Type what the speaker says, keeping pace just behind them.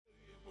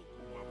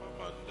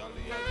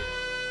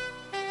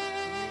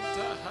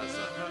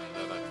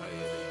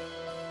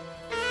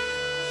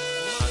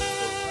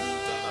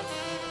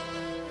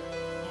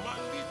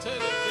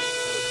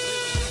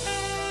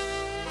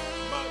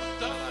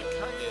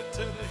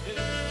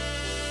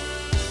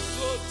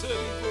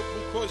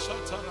Praise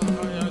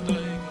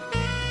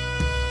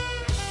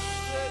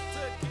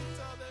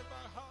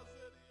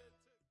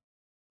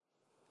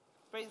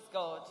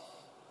God.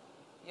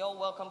 You're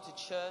welcome to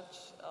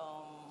church.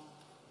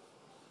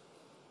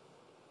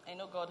 I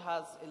know God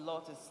has a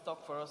lot in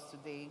stock for us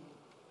today.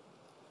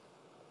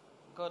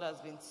 God has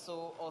been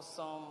so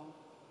awesome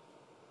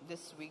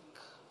this week.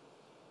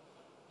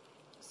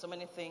 So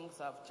many things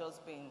I've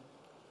just been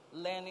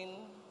learning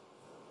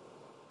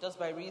just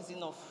by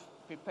reason of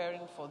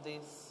preparing for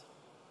this.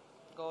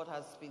 God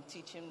has been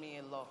teaching me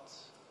a lot.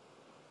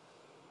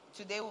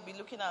 Today we'll be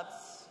looking at,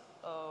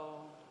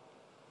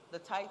 the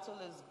title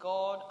is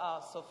God,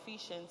 Our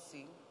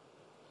Sufficiency.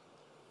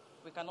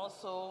 We can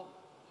also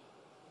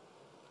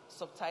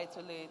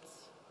subtitle it,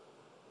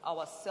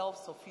 Our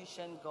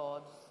Self-Sufficient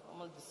God.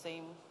 Almost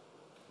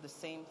the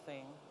same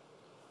thing.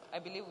 I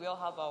believe we all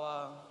have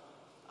our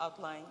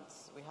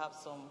outlines. We have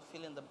some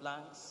fill in the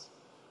blanks.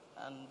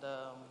 And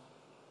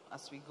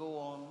as we go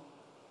on,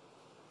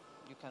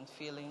 you can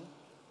fill in.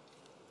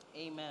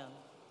 Amen.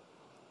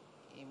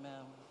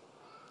 Amen.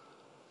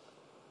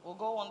 We'll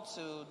go on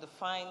to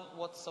define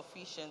what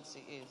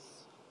sufficiency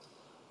is.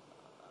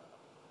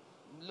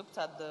 Looked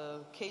at the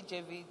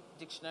KJV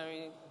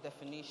dictionary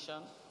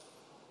definition.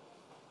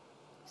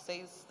 It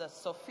says that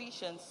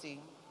sufficiency,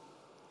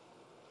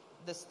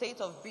 the state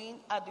of being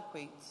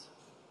adequate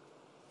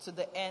to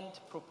the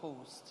end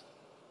proposed.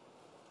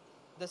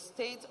 The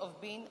state of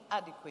being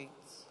adequate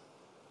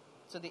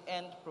to the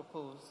end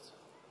proposed.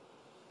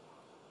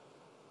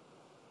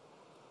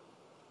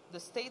 The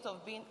state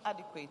of being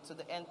adequate to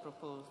the end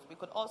proposed. We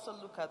could also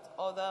look at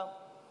other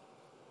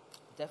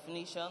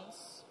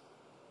definitions.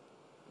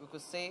 We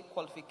could say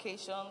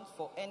qualification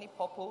for any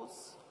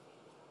purpose.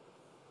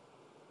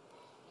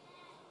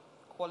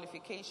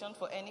 Qualification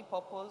for any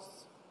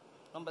purpose.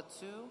 Number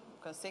 2,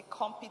 we can say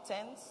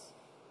competence,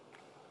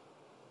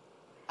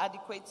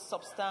 adequate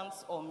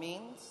substance or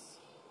means.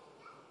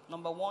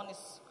 Number 1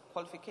 is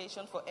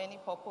qualification for any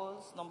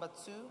purpose. Number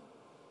 2,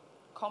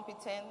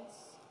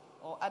 competence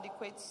or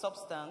adequate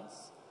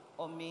substance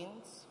or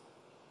means.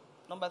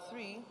 Number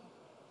 3,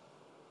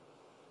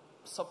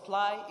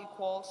 supply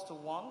equals to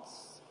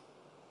wants.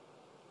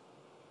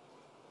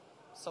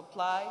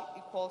 Supply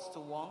equals to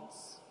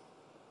wants.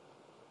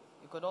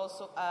 You could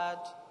also add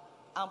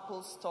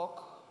ample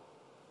stock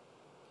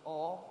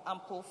or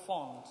ample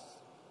funds.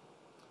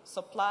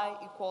 Supply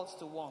equals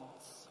to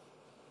wants.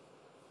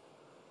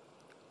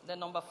 Then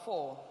number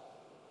 4,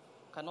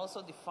 can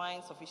also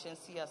define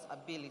sufficiency as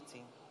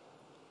ability.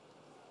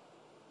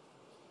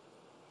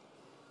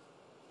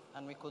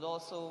 And we could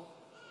also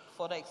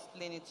further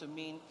explain it to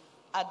mean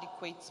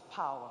adequate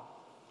power.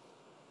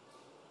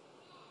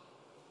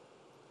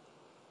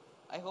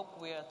 I hope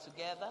we are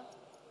together.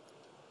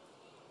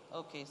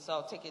 Okay, so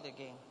I'll take it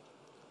again.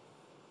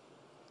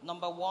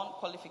 Number 1,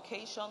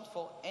 qualification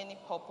for any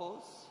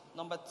purpose.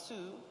 Number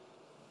 2,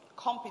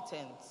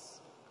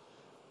 competence,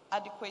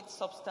 adequate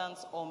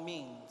substance or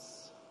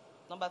means.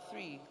 Number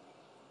 3,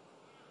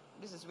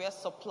 this is where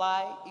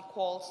supply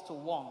equals to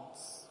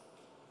wants.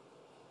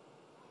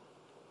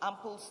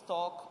 Ample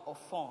stock or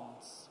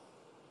funds.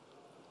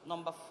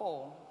 Number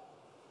 4,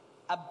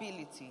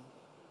 ability,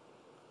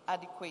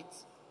 adequate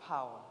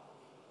power.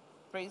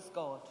 Praise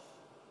God.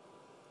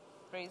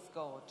 Praise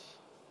God.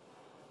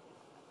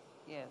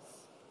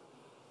 Yes.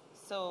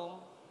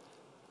 So,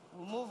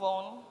 we'll move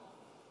on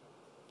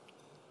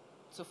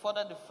to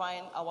further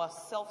define our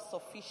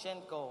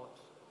self-sufficient God.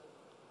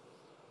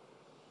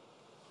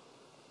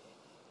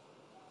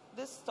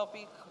 This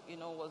topic,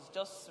 was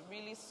just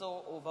really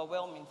so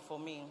overwhelming for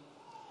me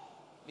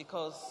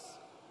because,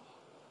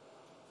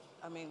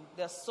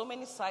 there's so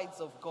many sides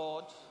of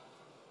God.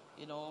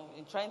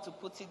 In trying to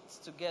put it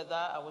together,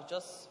 I was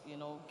just,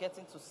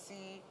 getting to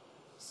see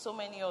so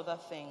many other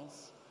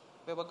things.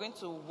 But we're going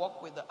to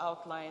walk with the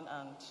outline,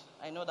 and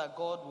I know that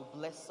God will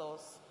bless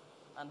us,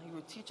 and He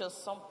will teach us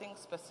something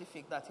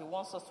specific that He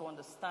wants us to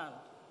understand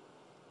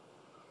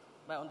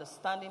by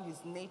understanding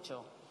His nature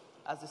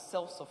as a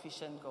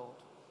self-sufficient God.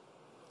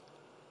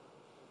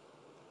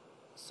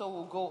 So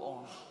we'll go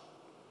on.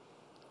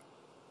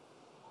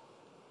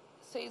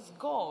 It says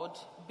God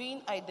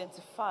being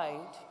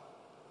identified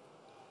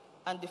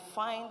and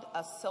defined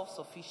as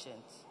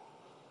self-sufficient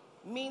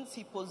means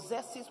He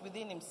possesses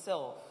within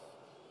Himself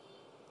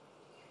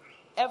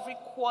every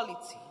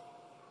quality,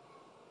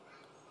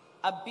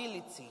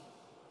 ability,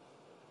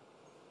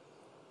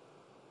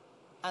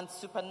 and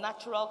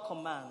supernatural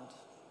command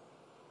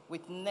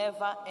with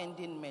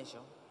never-ending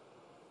measure.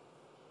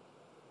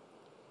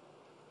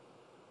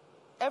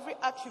 Every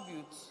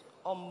attribute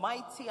of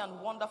mighty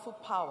and wonderful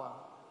power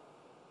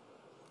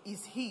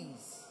is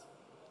His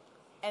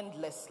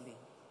endlessly.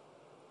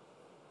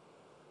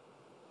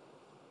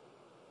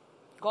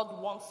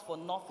 God wants for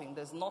nothing.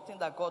 There's nothing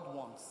that God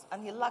wants.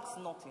 And He lacks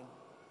nothing.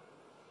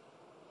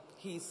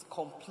 He is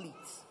complete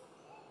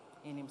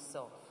in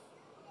Himself.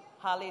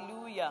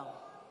 Hallelujah.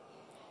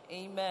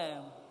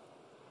 Amen.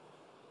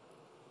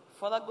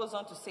 Further goes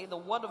on to say the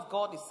Word of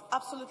God is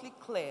absolutely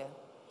clear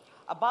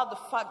about the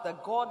fact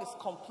that God is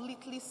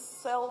completely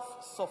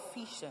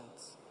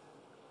self-sufficient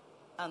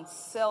and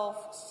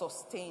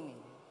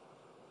self-sustaining.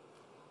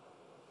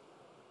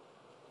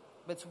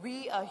 But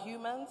we are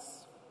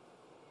humans,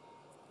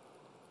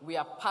 we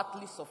are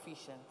partly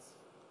sufficient.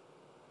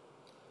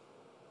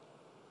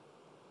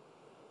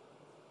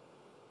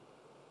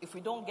 If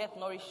we don't get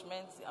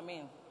nourishment,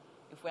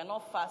 if we're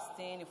not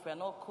fasting, if we're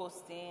not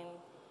coasting,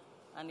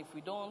 and if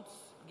we don't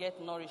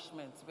get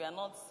nourishment, we are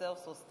not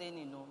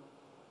self-sustaining. No.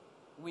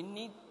 We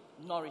need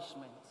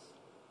nourishment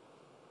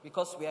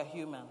because we are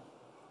human.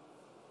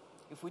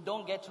 If we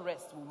don't get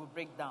rest, we will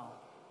break down.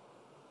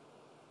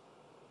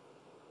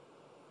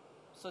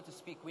 So to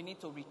speak, we need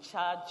to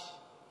recharge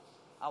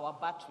our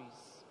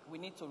batteries. We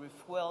need to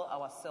refuel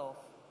ourselves.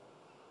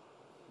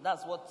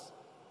 That's what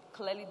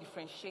clearly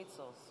differentiates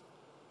us.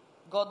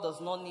 God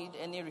does not need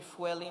any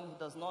refueling. He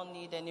does not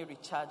need any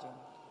recharging.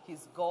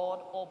 He's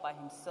God all by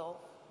himself.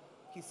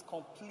 He's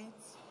complete.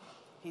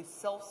 He's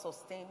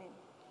self-sustaining.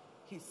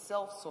 He's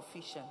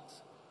self-sufficient.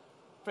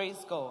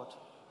 Praise God.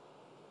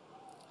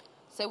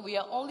 So we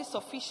are only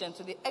sufficient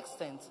to the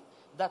extent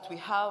that we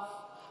have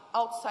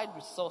outside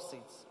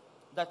resources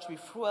that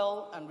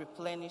refuel and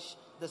replenish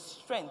the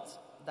strength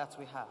that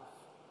we have.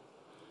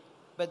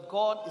 But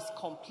God is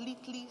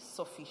completely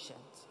sufficient.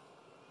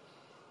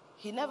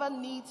 He never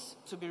needs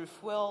to be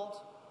refueled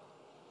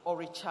or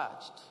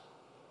recharged.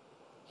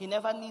 He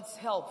never needs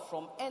help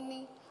from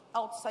any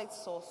outside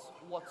source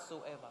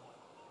whatsoever.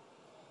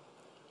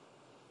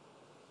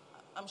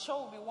 I'm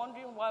sure we'll be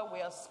wondering why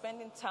we are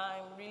spending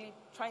time really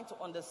trying to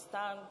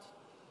understand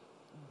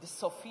the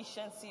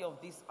sufficiency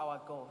of this our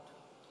God.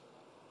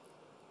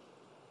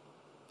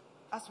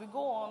 As we go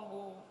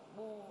on,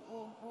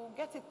 we'll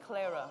get it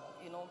clearer.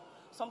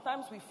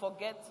 Sometimes we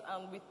forget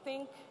and we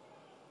think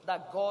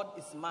that God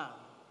is man.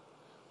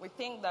 We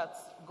think that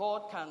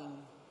God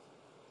can,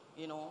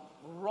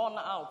 run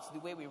out the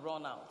way we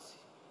run out.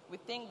 We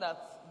think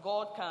that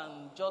God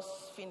can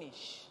just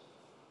finish.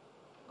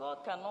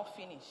 God cannot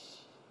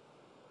finish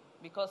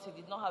because he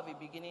did not have a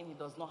beginning, he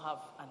does not have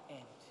an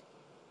end.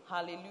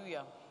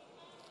 Hallelujah.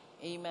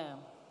 Amen.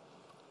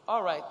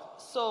 All right.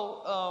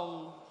 So,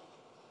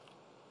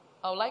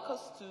 I would like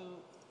us to,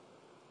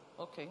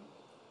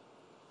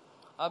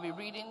 I'll be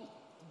reading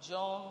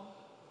John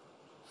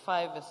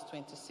 5 verse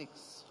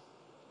 26.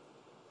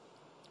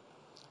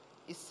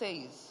 It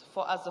says,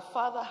 "For as the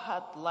Father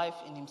had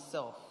life in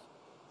himself,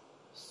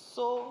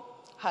 so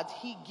had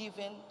he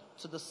given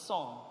to the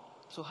Son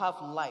to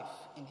have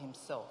life in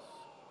himself."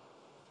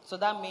 So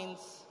that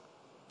means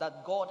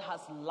that God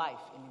has life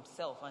in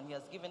himself, and he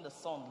has given the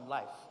Son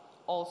life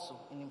also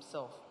in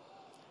himself.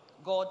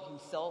 God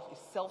himself is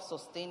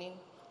self-sustaining,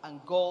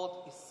 and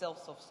God is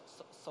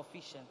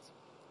self-sufficient.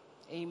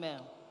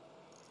 Amen.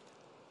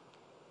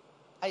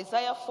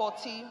 Isaiah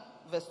 40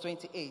 verse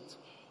 28.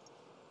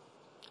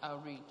 I'll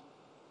read.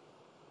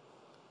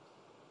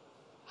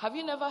 "Have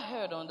you never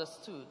heard or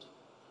understood?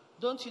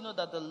 Don't you know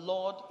that the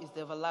Lord is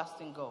the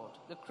everlasting God,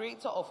 the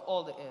creator of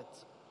all the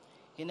earth?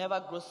 He never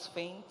grows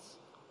faint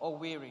or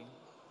weary.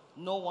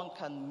 No one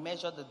can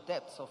measure the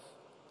depths of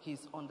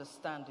his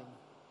understanding."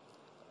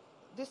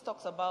 This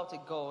talks about a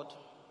God,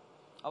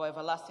 our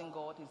everlasting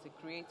God. He's the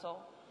creator.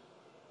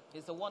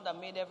 He's the one that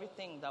made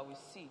everything that we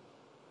see.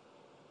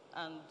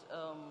 And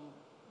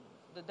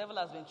the devil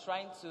has been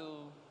trying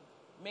to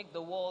make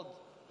the world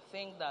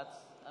think that,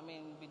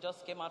 we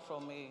just came out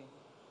from a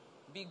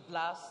big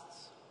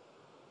blast,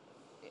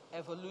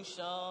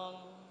 evolution,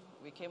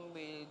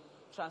 we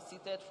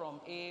transited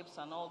from apes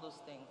and all those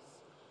things.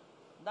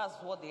 That's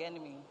what the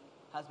enemy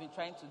has been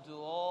trying to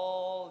do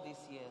all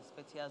these years,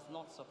 but he has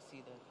not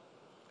succeeded.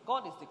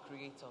 God is the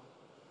creator.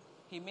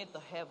 He made the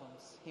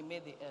heavens. He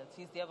made the earth.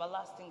 He's the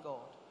everlasting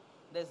God.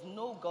 There's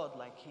no God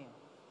like him.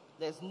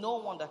 There's no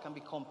one that can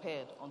be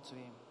compared unto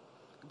him.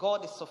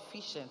 God is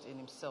sufficient in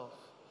himself.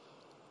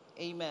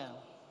 Amen.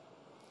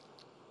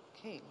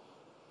 Okay.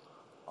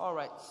 All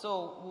right,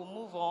 so we'll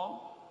move on.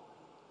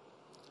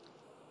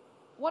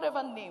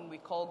 Whatever name we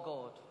call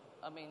God,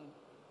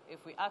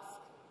 if we ask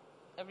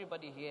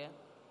everybody here,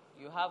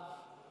 you have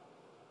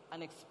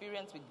an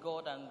experience with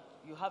God and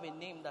you have a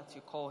name that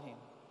you call him.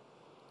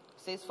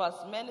 It says, "For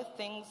as many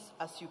things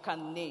as you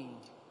can name,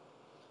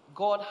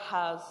 God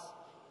has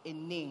a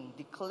name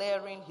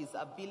declaring his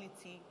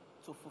ability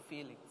to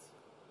fulfill it."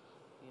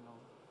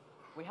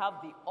 We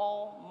have the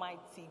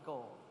Almighty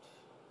God,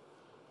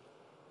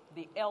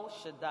 the El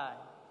Shaddai.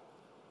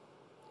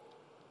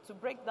 To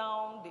break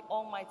down the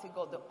Almighty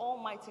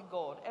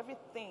God,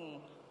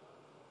 everything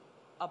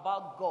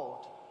about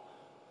God.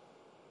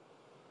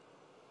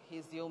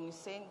 He's the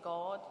omniscient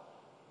God,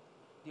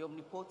 the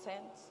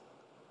omnipotent.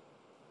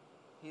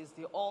 He's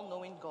the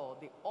all-knowing God,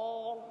 the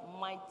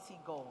Almighty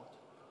God.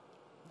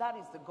 That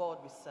is the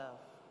God we serve.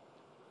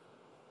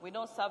 We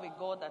don't serve a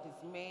God that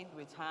is made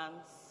with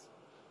hands.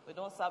 We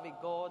don't serve a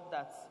God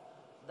that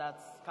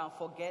can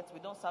forget. We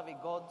don't serve a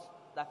God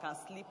that can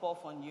slip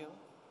off on you.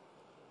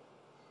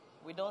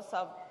 We don't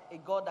serve a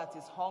God that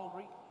is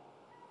hungry.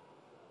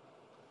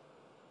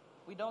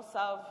 We don't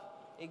serve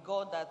a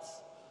God that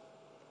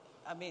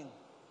I mean,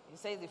 he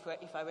says,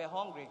 if I were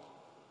hungry,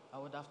 I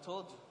would have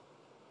told you.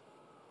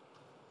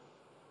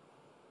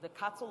 The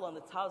cattle on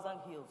 1,000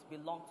 hills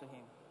belong to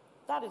him.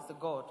 That is the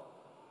God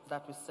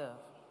that we serve.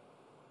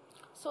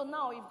 So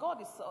now, if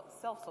God is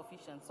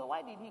self-sufficient, so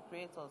why did he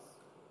create us?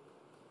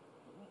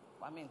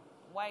 I mean,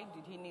 why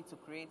did he need to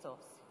create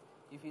us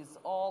if he's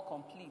all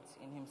complete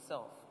in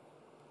himself?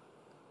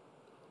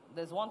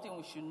 There's one thing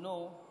we should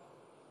know.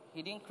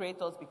 He didn't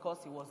create us because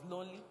he was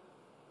lonely.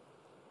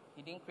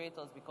 He didn't create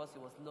us because he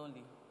was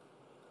lonely.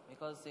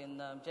 Because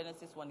in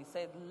Genesis 1, he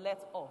said,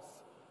 let us.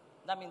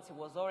 That means he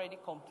was already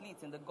complete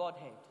in the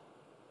Godhead.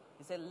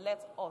 He said,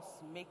 let us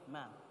make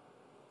man.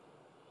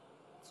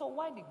 So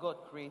why did God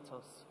create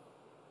us?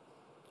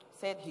 He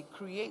said he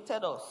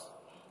created us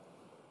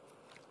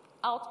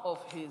out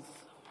of his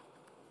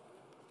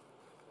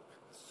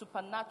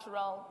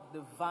supernatural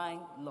divine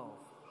love.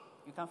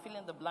 You can fill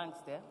in the blanks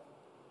there.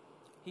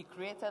 He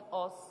created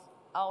us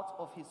out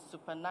of his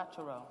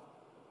supernatural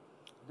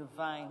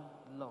divine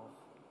love.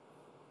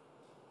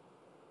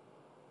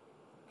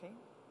 Okay?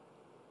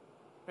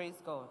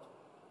 Praise God.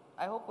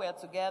 I hope we are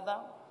together.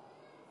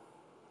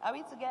 Are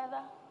we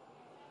together?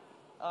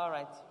 All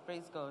right.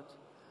 Praise God.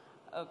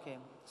 Okay.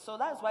 So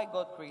that's why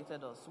God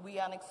created us. We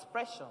are an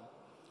expression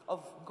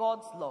of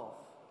God's love,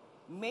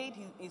 made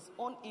in his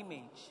own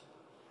image,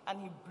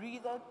 and he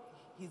breathed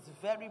his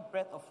very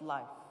breath of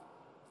life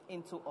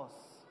into us.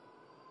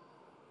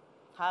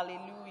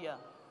 Hallelujah.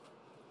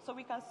 So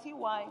we can see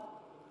why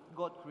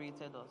God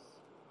created us.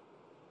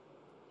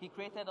 He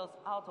created us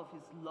out of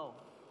his love.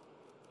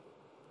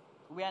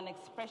 We are an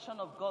expression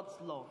of God's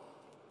love.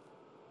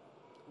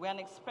 We are an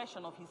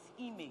expression of his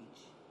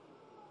image.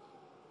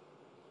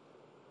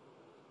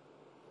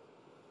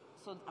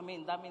 So, I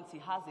mean, that means he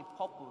has a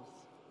purpose.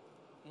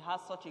 He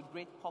has such a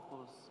great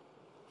purpose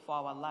for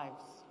our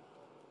lives.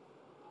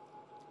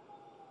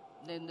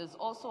 Then there's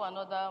also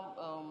another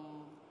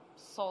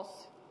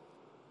source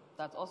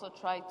that also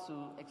tried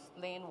to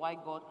explain why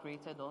God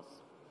created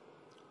us.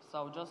 So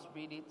I'll just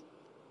read it,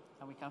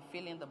 and we can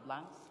fill in the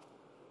blanks.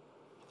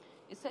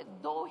 It said,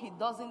 though he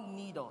doesn't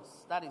need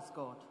us, that is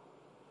God,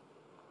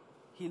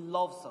 he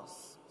loves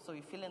us. So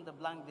you fill in the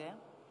blank there.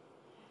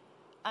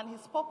 And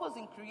his purpose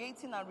in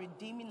creating and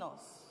redeeming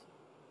us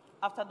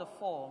after the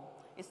fall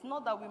is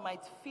not that we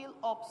might fill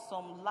up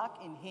some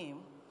lack in him,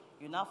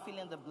 you now fill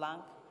in the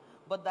blank,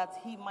 but that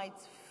he might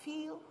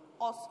fill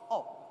us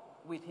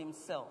up with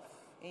himself.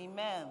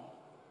 Amen.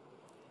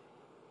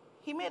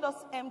 He made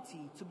us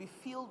empty to be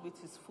filled with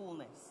his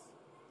fullness,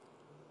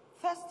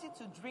 thirsty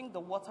to drink the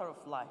water of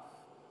life,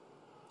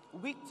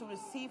 weak to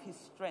receive his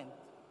strength,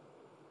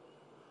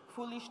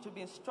 foolish to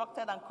be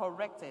instructed and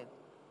corrected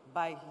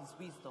by his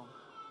wisdom.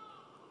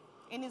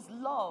 In his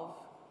love,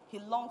 he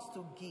longs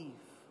to give,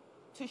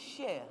 to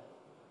share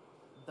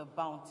the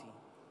bounty.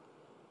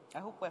 I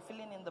hope we're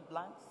filling in the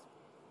blanks.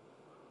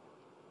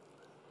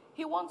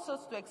 He wants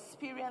us to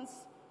experience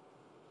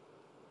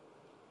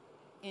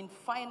in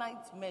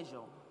finite measure,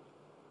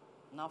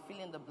 now fill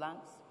in the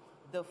blanks,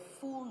 the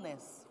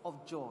fullness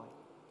of joy.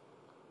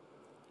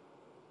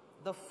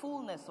 The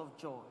fullness of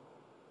joy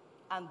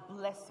and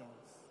blessings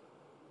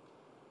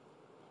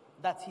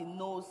that he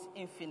knows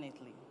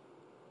infinitely.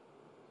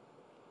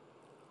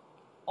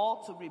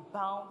 All to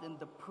rebound in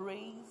the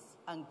praise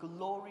and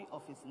glory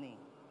of his name.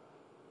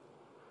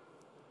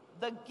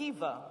 The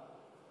giver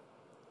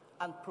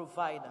and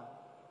provider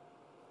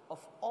of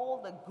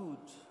all the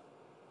good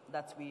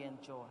that we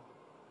enjoy.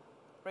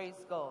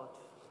 Praise God.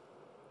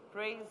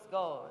 Praise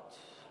God.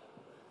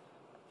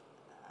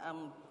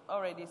 I'm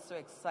already so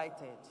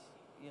excited,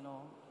 you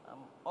know. I'm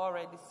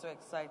already so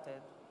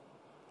excited.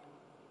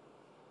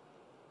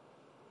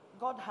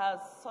 God has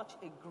such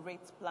a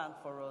great plan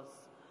for us.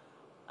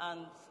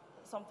 And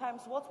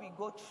sometimes what we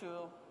go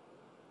through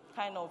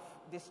kind of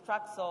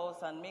distracts us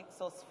and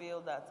makes us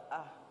feel that,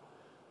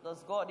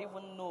 does God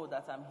even know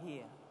that I'm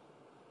here?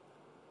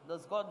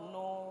 Does God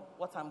know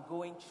what I'm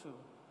going through?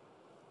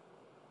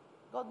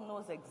 God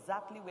knows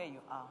exactly where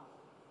you are.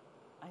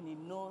 And he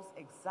knows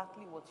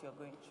exactly what you're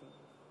going through.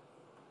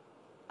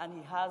 And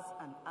he has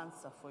an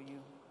answer for you.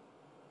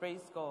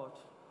 Praise God.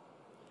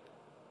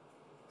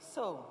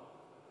 So,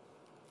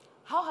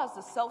 how has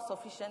the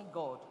self-sufficient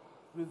God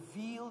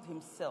revealed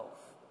himself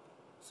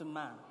to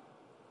man?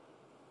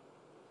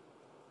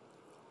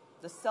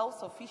 The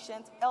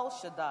self-sufficient El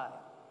Shaddai,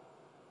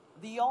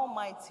 the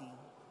Almighty,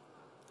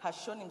 has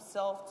shown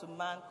himself to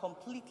man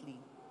completely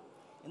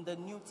in the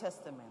New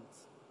Testament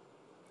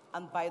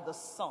and by the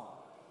Son,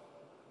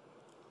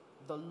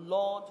 the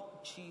Lord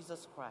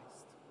Jesus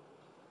Christ.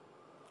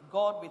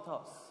 God with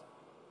us.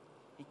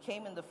 He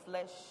came in the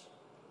flesh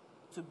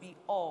to be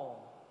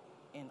all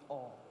in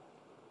all.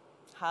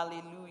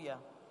 Hallelujah.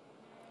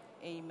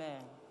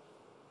 Amen.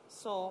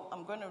 So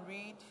I'm going to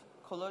read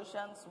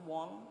Colossians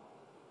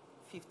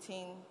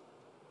 1:15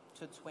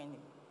 to 20.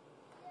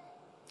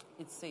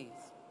 It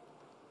says,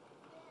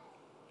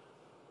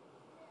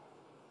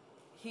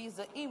 he is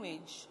the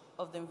image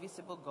of the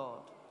invisible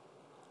God,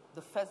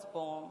 the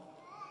firstborn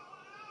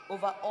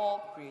over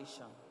all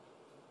creation.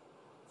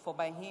 For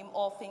by him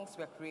all things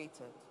were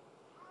created,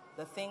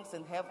 the things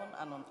in heaven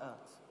and on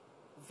earth,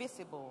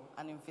 visible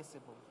and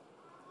invisible,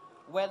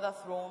 whether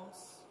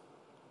thrones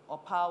or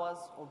powers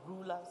or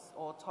rulers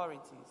or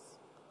authorities.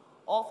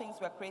 All things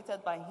were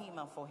created by him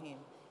and for him.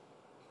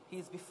 He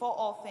is before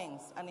all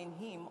things, and in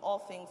him all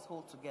things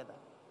hold together.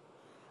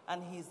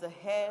 And he is the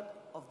head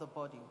of the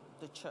body,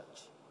 the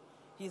church.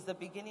 He is the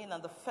beginning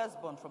and the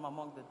firstborn from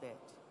among the dead,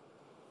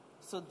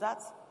 so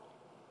that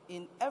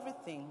in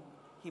everything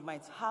he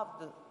might have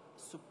the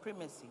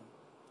supremacy.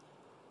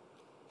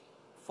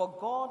 For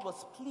God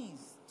was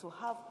pleased to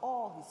have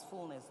all his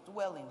fullness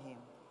dwell in him,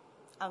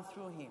 and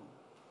through him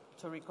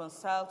to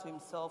reconcile to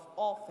himself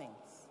all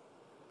things,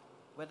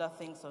 whether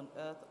things on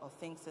earth or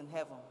things in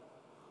heaven,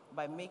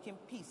 by making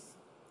peace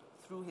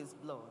through his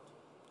blood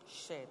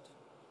shed.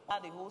 I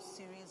had a whole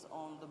series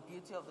on the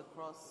beauty of the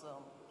cross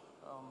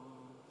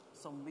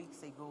some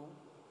weeks ago.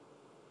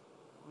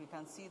 We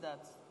can see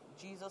that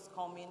Jesus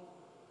coming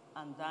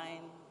and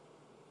dying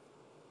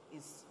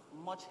is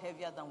much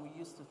heavier than we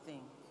used to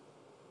think.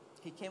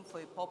 He came for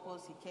a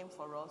purpose. He came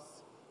for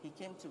us. He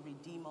came to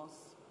redeem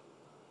us.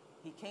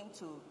 He came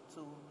to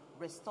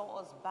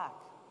restore us back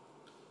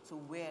to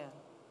where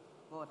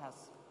God has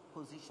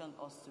positioned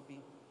us to be.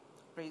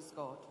 Praise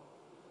God.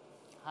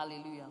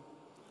 Hallelujah.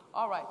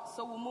 All right,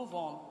 so we'll move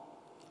on.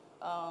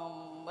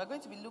 We're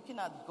going to be looking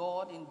at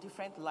God in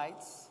different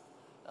lights.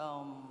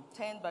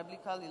 10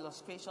 biblical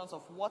illustrations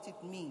of what it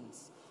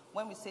means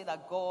when we say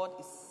that God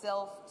is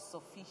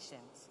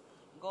self-sufficient.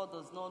 God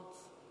does not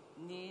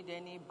need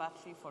any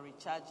battery for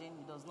recharging.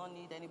 He does not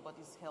need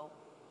anybody's help.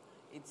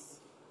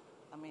 It's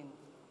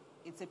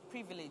a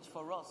privilege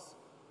for us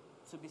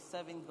to be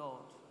serving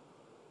God.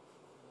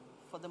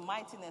 For the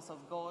mightiness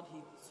of God, he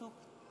took,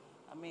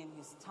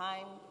 his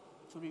time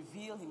to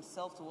reveal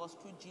himself to us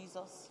through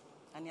Jesus,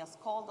 and he has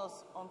called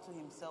us unto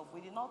himself.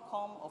 We did not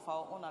come of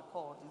our own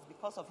accord. It's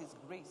because of his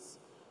grace.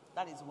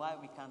 That is why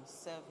we can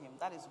serve him.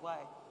 That is why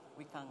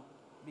we can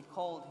be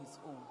called his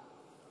own.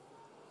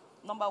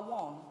 Number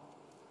one,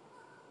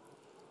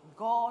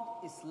 God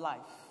is life.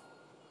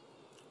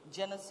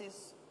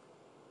 Genesis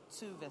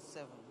 2 verse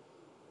 7.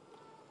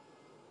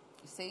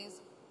 It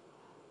says,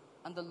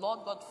 and the Lord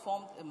God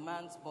formed a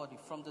man's body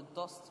from the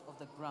dust of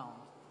the ground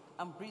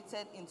and breathed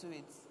into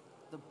it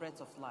the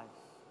breath of life.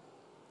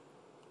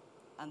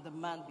 And the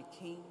man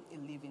became a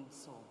living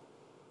soul,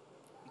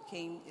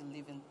 became a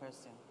living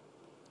person.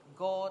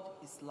 God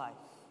is life.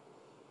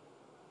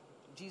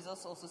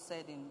 Jesus also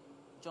said in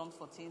John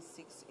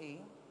 14:6a,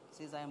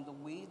 says, I am the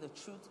way, the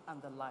truth,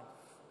 and the life.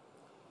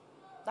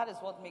 That is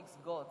what makes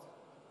God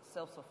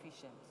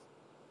self-sufficient.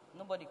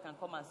 Nobody can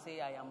come and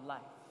say, I am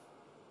life.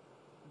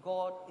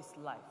 God is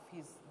life.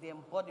 He's the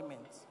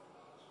embodiment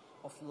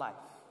of life.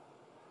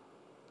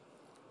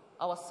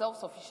 Our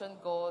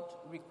self-sufficient God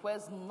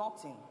requires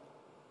nothing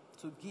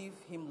to give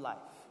him life.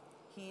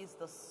 He is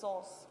the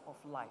source of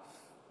life.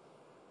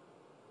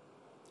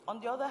 On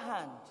the other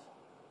hand,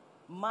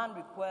 man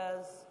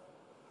requires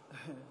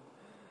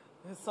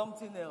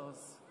something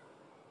else.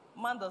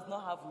 Man does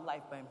not have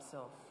life by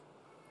himself.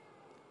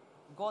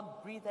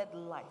 God breathed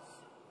life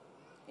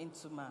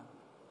into man.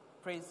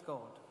 Praise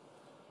God.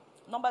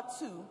 Number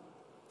two,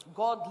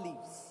 God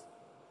lives.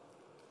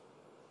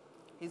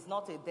 He's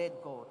not a dead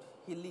God.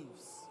 He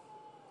lives.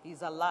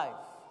 He's alive.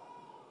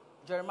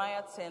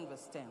 Jeremiah 10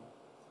 verse 10.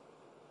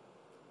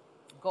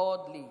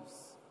 God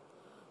lives.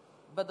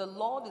 But the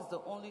Lord is the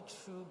only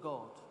true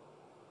God,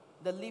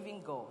 the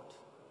living God.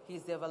 He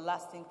is the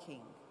everlasting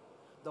King.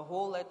 The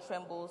whole earth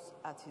trembles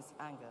at his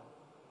anger.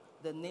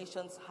 The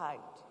nations hide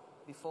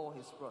before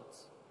his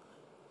wrath.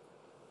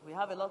 We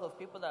have a lot of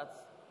people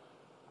that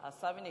are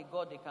serving a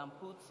God they can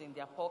put in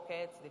their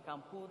pockets, they can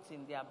put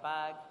in their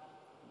bag,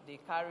 they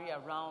carry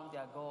around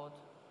their God.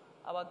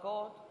 Our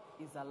God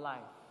is alive.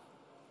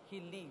 He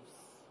lives.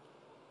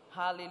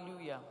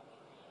 Hallelujah.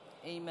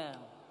 Amen.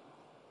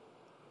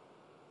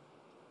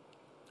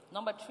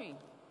 Number 3,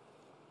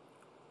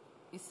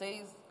 it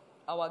says,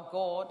 our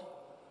God,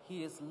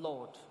 he is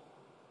Lord.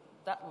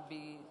 That would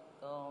be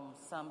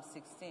Psalm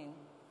 16,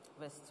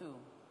 verse 2.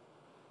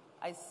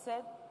 I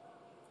said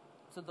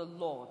to the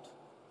Lord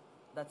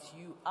that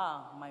you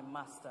are my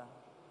master.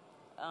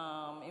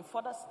 In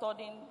further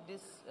studying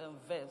this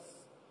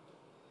verse,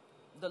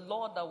 the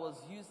Lord that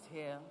was used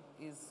here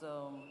is,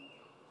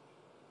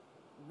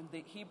 in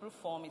the Hebrew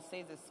form, it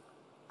says it's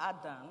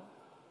Adon,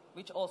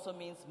 which also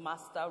means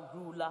master,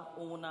 ruler,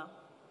 owner.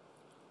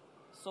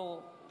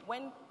 So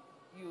when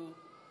you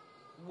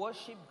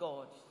worship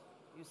God,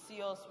 you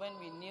see us when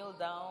we kneel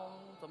down,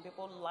 some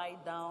people lie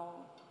down,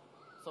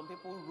 some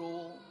people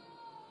roll.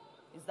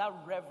 It's that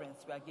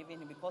reverence we are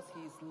giving him because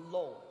he is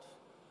Lord.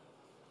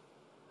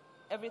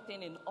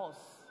 Everything in us,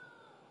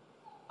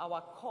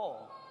 our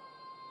call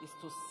is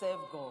to serve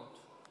God.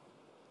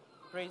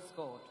 Praise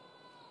God.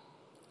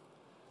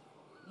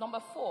 Number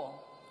 4,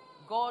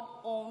 God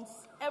owns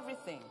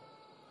everything.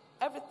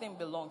 Everything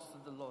belongs to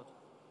the Lord.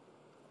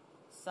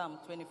 Psalm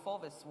 24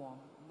 verse 1,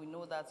 we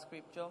know that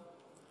scripture.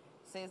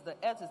 It says, the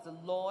earth is the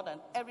Lord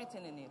and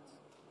everything in it,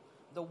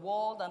 The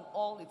world and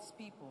all its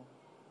people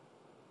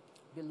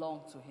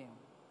belong to him.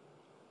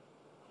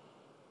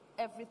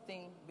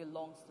 Everything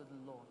belongs to the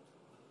Lord.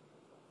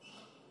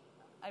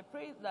 I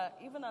pray that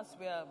even as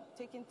we are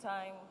taking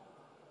time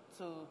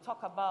to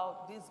talk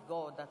about this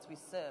God that we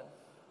serve,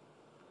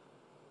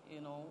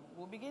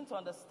 we'll begin to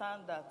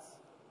understand that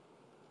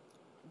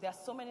there are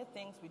so many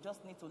things we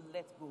just need to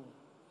let go.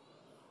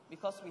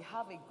 Because we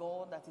have a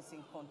God that is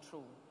in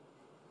control.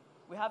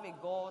 We have a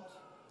God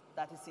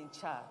that is in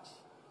charge.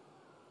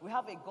 We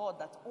have a God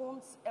that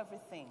owns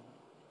everything.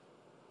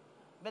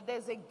 But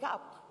there's a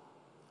gap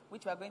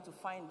which we are going to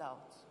find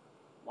out.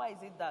 Why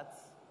is it that,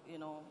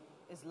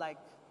 it's like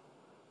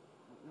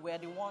we're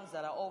the ones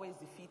that are always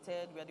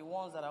defeated, we're the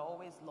ones that are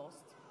always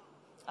lost?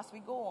 As we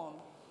go on,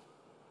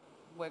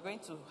 we're going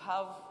to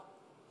have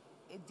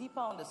a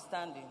deeper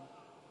understanding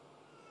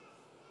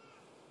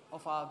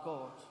of our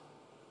God.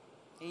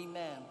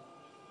 Amen.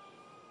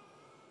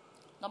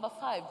 Number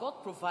 5,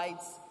 God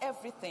provides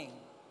everything.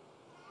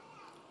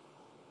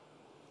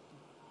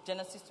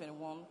 Genesis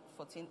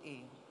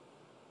 21:14a.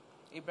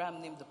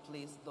 Abraham named the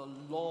place, the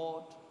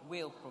Lord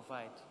will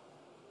provide.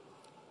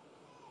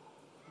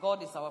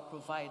 God is our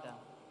provider.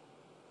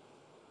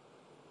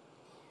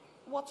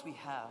 What we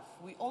have,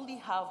 we only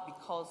have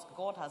because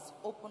God has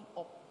opened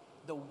up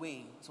the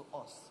way to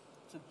us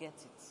to get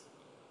it.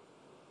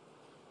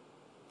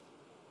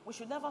 We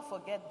should never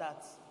forget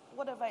that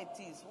whatever it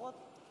is,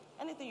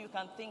 anything you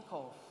can think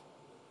of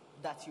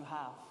that you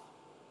have,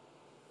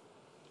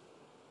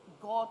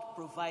 God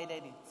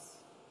provided it.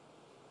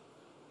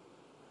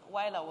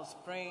 While I was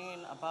praying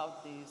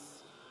about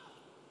this,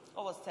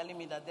 God was telling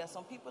me that there are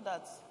some people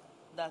that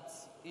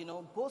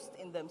boast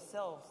in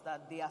themselves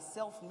that they are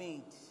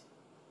self-made.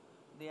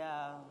 They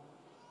are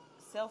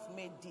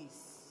self-made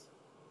this.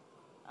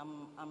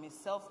 I'm a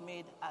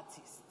self-made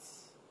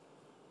artist.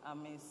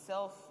 I'm a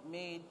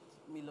self-made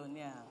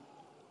millionaire.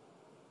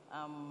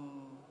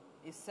 I'm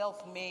a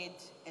self-made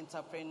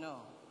entrepreneur.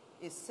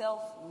 A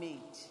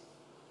self-made.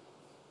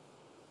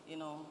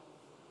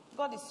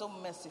 God is so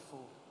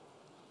merciful.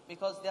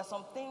 Because there are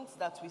some things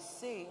that we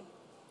say,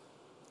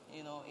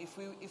 if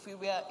we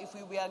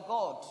were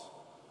God,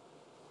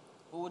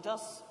 we would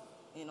just,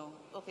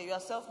 okay, you are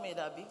self-made,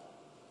 Abby.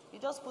 You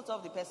just put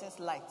off the person's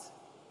light.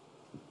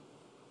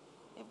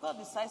 If God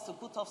decides to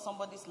put off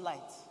somebody's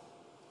light,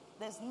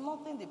 there's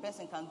nothing the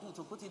person can do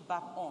to put it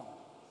back on.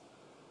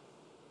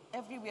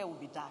 Everywhere will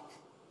be dark.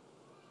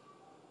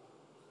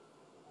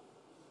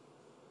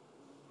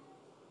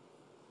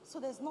 So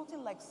there's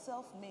nothing like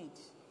self-made.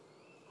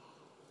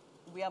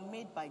 We are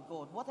made by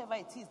God. Whatever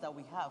it is that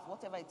we have,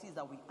 whatever it is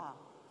that we are,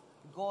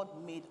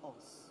 God made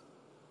us.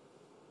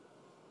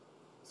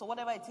 So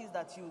whatever it is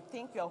that you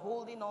think you're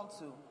holding on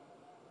to,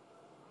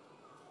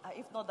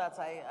 if not that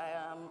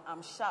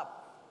I'm sharp,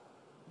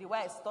 the way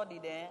I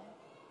studied there,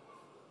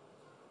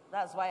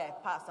 that's why I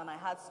passed and I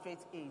had straight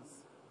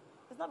A's.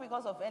 It's not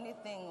because of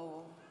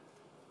anything.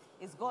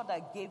 It's God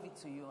that gave it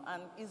to you.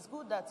 And it's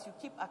good that you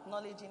keep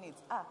acknowledging it.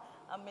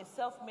 I'm a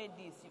self-made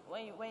this.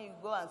 When you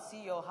go and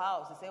see your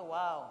house, you say,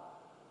 wow,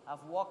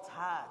 I've worked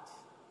hard.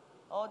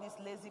 All these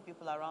lazy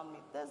people around me.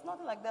 There's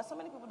nothing like that. There's so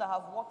many people that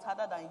have worked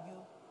harder than you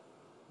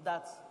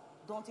that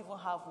don't even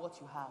have what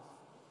you have.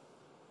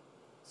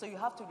 So you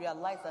have to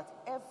realize that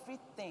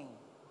everything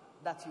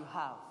that you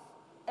have,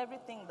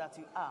 everything that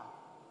you are,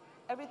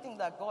 everything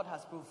that God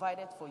has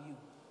provided for you,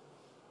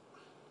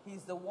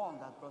 He's the one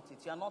that brought it.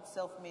 You are not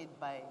self-made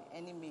by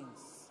any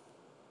means.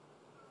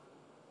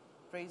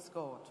 Praise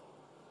God.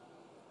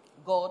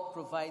 God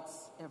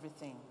provides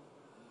everything.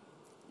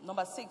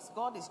 Number 6,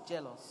 God is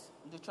jealous.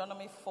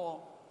 Deuteronomy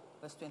 4,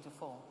 verse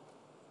 24.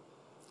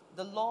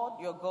 The Lord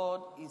your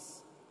God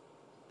is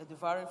a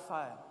devouring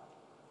fire,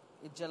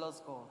 a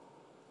jealous God.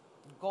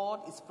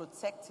 God is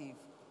protective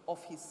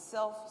of his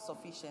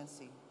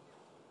self-sufficiency.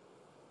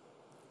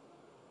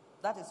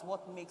 That is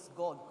what makes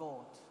God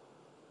God.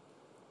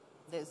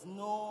 There's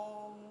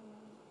no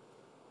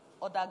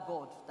other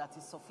God that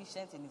is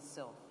sufficient in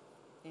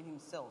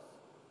himself.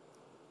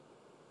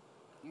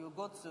 You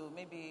go to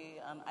maybe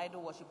an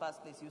idol worshipper's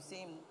place, you see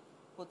him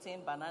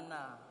putting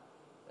banana,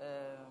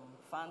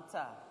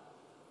 Fanta,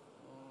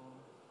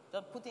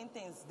 just putting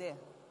things there.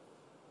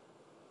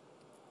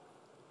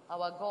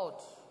 Our God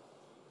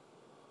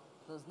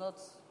does not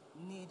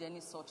need any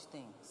such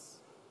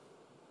things.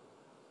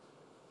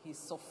 He's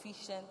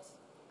sufficient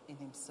in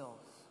himself.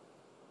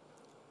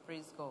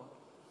 Praise God.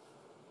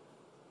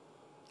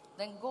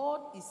 Then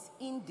God is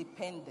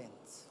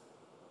independent.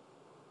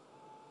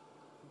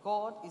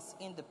 God is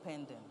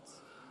independent.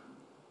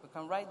 We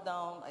can write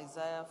down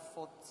Isaiah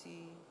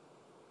 40,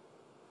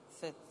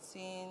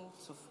 13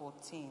 to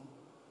 14.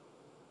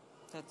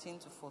 13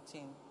 to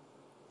 14.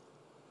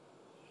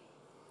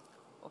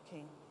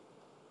 Okay.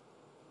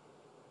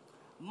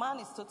 Man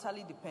is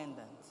totally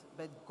dependent,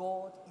 but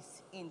God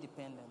is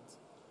independent.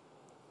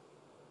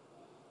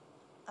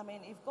 I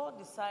mean, if God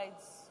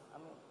decides,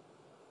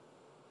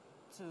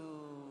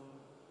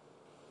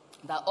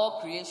 that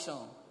all creation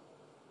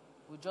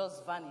will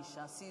just vanish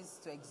and cease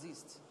to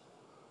exist,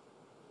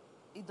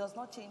 It does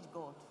not change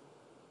God.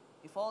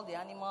 If all the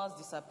animals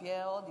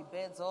disappear, all the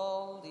birds,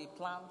 all the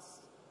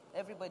plants,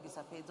 everybody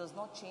disappears, it does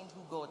not change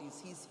who God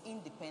is. He's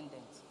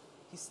independent.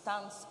 He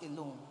stands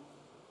alone.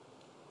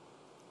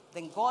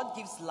 Then God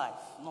gives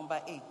life.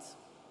 Number 8.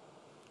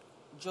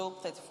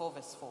 Job 34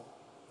 verse 4.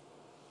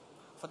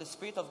 For the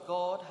Spirit of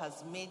God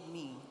has made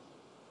me,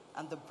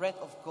 and the breath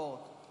of God,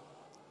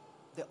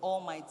 the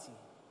Almighty,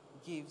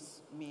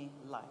 gives me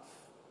life.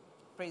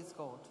 Praise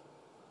God.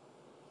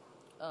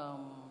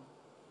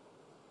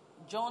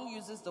 John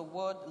uses the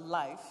word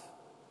life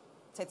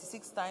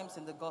 36 times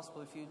in the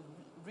gospel. If you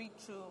read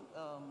through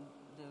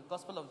the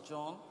Gospel of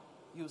John,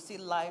 you'll see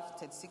life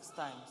 36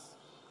 times.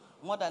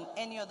 More than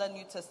any other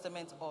New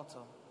Testament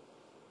author.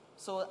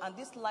 So, and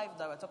this life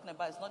that we're talking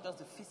about is not just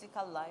the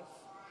physical life.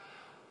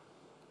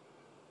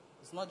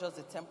 It's not just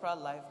the temporal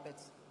life, but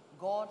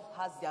God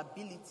has the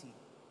ability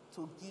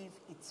to give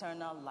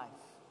eternal life.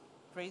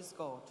 Praise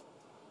God.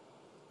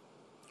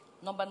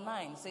 Number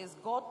 9 says,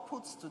 God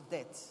puts to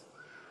death.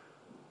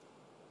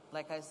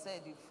 Like I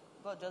said, if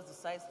God just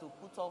decides to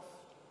put off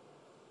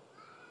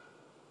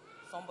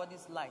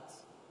somebody's light,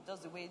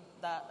 just the way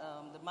that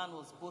the man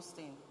was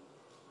boasting,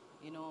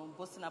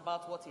 boasting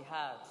about what he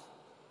had,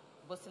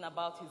 boasting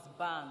about his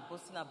band,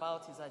 boasting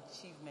about his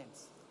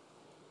achievements.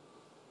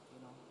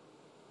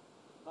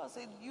 God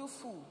said, you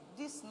fool,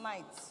 this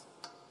night,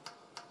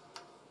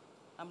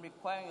 I'm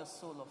requiring your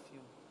soul of you.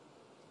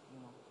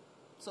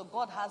 So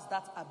God has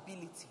that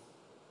ability.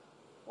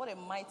 What a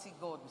mighty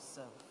God we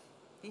serve.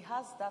 He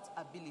has that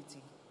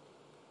ability.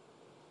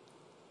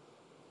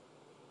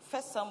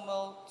 1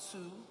 Samuel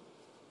 2,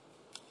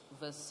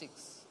 verse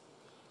 6.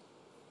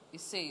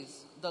 It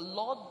says, the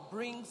Lord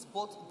brings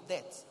both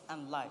death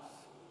and life.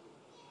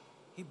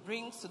 He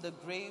brings to the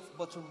grave,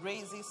 but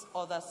raises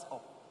others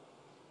up.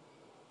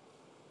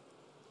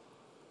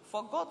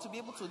 For God to be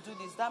able to do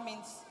this, that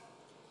means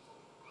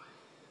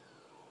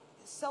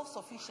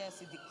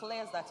self-sufficiency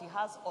declares that he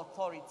has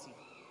authority.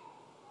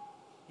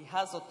 He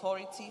has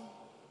authority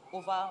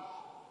over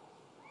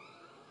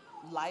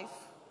life.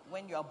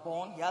 When you are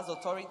born, he has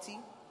authority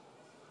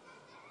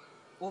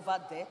over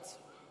death.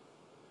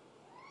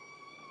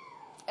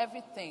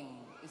 Everything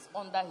is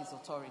under his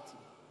authority.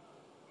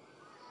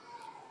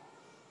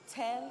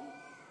 10,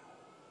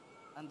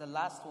 and the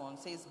last one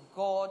says,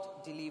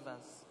 God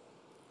delivers.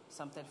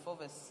 Psalm 34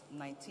 verse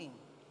 19.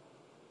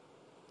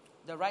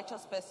 The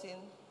righteous person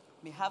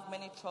may have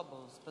many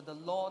troubles, but the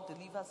Lord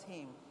delivers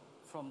him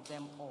from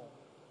them all.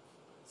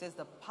 It says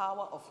the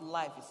power of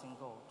life is in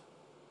God.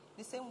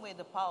 The same way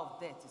the power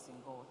of death is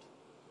in God.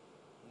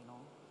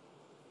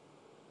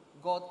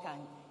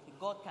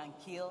 God can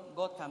kill,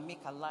 God can make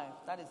alive.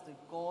 That is the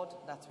God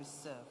that we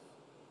serve.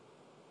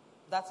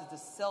 That is the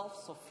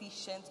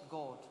self-sufficient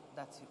God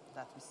that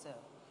we serve.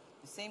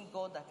 The same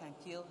God that can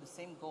kill, the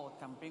same God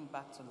can bring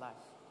back to life.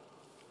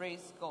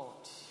 Praise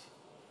God.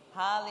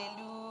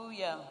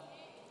 Hallelujah.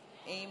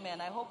 Amen.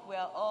 I hope we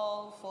are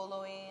all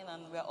following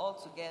and we are all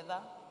together.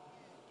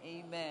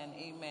 Amen.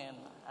 Amen.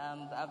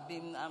 And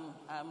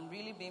I'm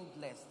really being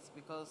blessed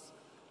because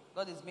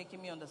God is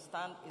making me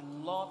understand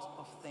a lot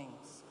of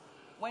things.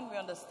 When we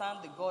understand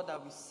the God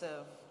that we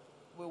serve,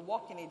 we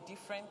walk in a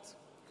different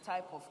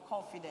type of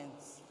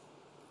confidence.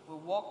 We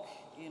walk,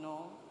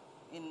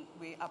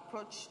 we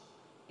approach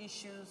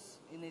issues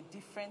in a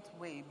different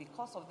way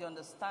because of the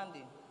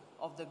understanding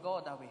of the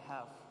God that we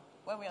have.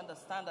 When we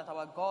understand that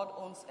our God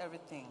owns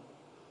everything,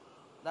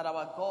 that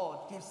our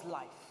God gives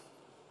life,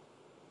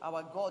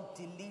 our God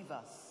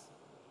delivers.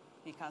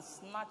 He can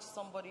snatch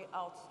somebody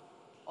out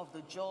of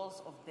the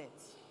jaws of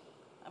death.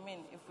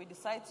 If we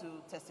decide to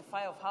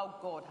testify of how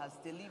God has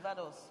delivered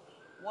us,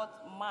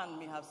 what man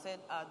may have said,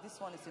 this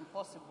one is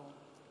impossible,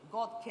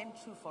 God came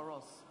through for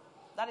us.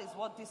 That is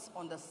what this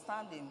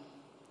understanding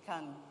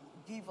can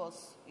give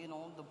us,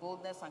 the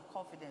boldness and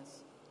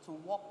confidence to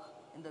walk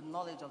in the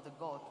knowledge of the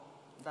God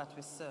that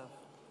we serve.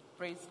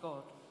 Praise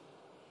God.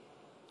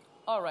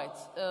 All right.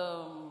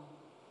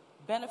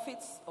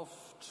 Benefits of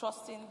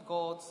trusting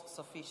God's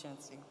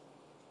sufficiency.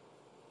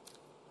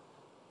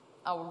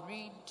 I'll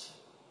read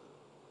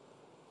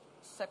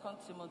 2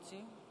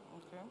 Timothy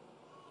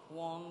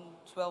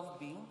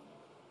 1:12b.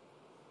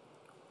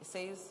 It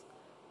says,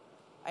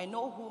 I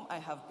know whom I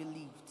have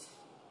believed,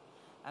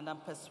 and am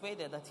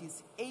persuaded that he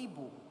is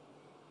able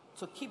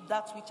to keep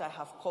that which I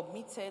have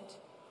committed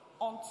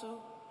unto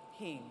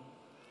him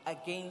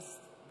against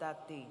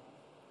that day.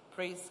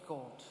 Praise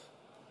God.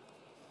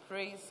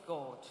 Praise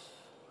God.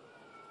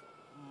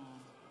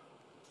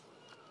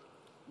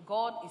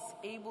 God is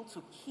able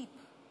to keep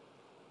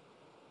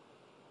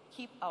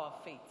our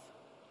faith.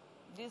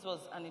 This was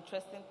an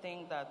interesting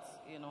thing that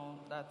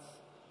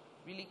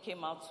really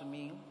came out to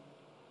me.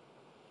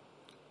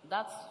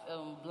 That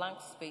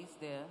blank space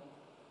there,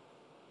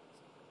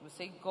 we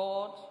say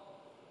God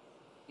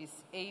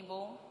is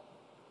able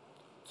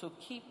to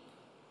keep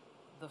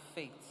the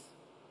faith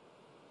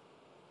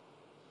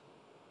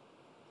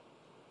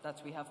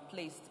that we have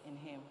placed in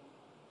him.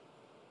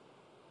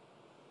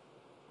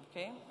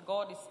 Okay?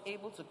 God is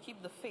able to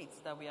keep the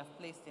faith that we have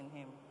placed in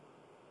him.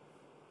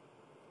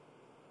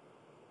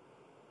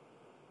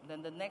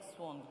 Then the next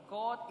one,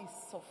 God is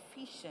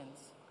sufficient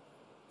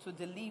to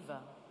deliver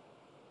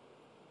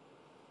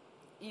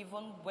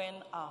even when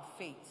our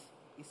faith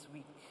is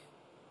weak.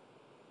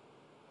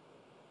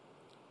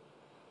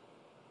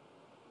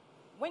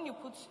 When you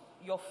put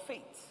your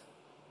faith,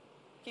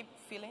 keep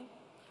feeling,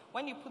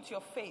 when you put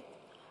your faith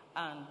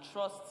and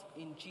trust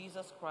in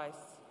Jesus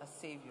Christ as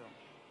Savior,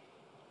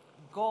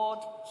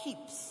 God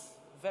keeps,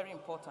 very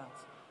important,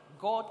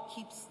 God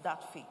keeps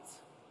that faith.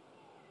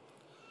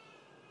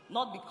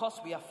 Not because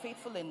we are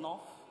faithful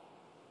enough,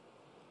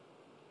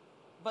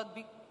 but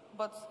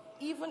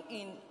even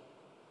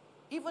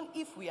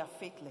if we are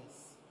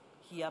faithless,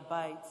 He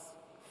abides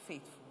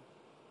faithful.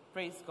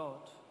 Praise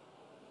God.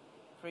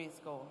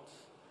 Praise God.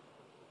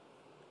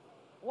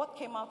 What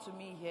came out to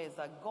me here is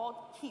that God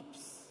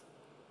keeps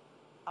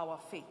our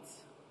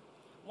faith.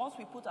 Once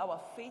we put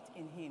our faith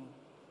in Him,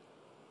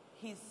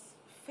 He's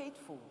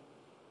faithful.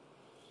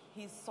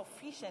 He's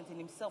sufficient in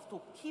Himself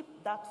to keep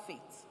that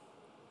faith.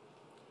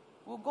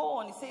 We'll go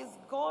on. It says,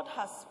 God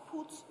has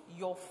put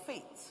your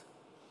faith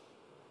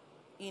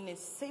in a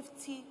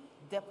safety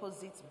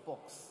deposit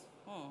box.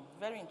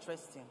 Very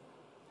interesting.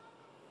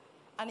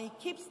 And He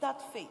keeps that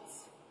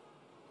faith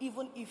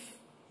even if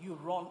you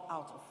run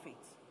out of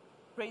faith.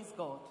 Praise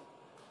God.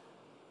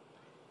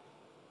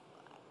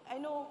 I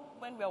know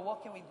when we are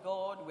walking with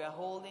God, we are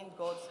holding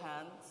God's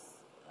hands,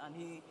 and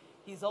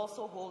He's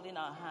also holding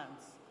our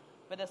hands.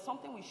 But there's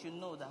something we should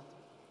know, that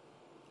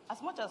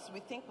as much as we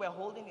think we're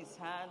holding His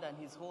hand and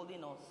He's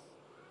holding us,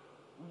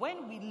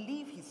 when we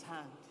leave His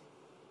hand,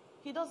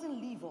 He doesn't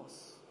leave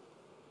us.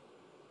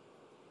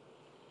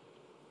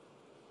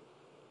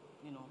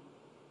 You know,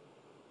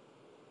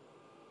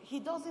 He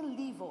doesn't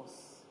leave us.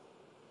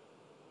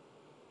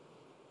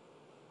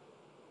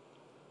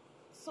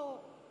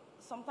 So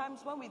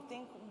sometimes when we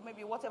think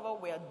maybe whatever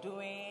we are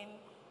doing,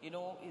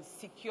 is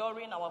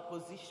securing our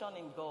position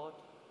in God,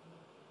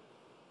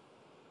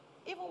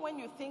 even when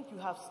you think you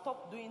have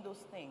stopped doing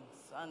those things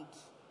and,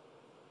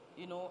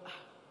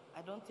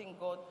 I don't think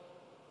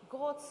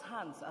God's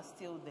hands are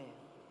still there.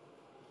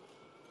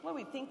 When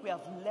we think we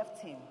have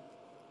left Him,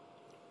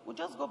 we'll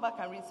just go back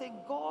and read, say,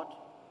 God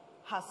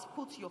has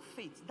put your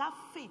faith, that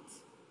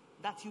faith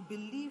that you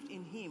believed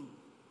in Him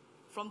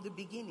from the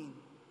beginning,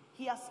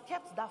 He has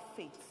kept that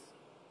faith.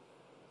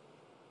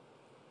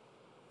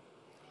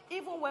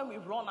 Even when we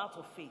run out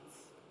of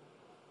faith,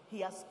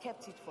 He has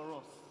kept it for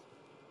us.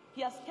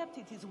 He has kept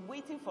it. He's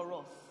waiting for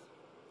us.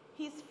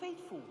 He is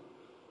faithful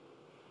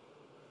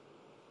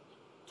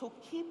to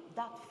keep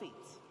that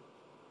faith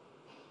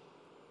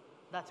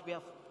that we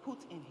have put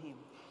in Him.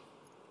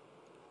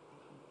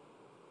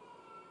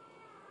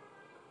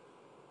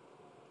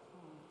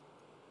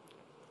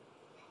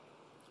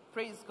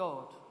 Praise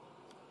God.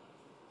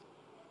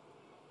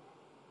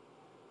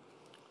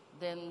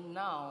 Then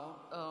now,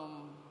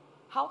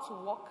 how to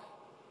walk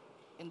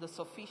in the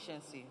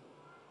sufficiency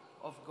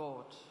of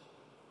God.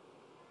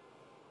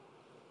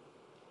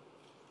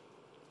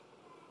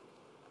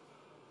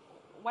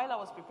 While I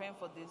was preparing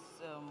for this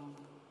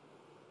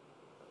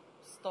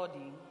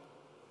study,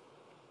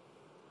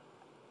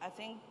 I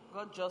think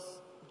God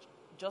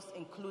just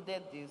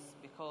included this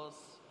because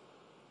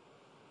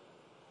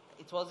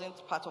it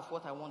wasn't part of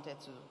what I wanted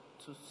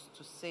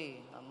to say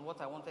and what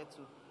I wanted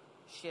to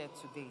share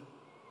today.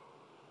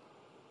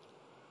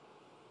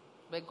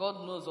 But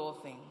God knows all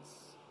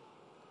things,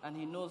 and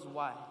He knows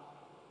why.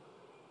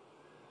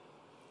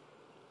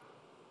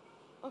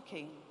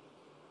 Okay,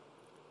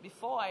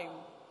 before I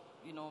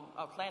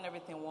outline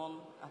everything one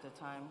at a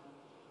time,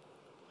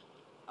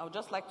 I would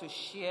just like to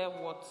share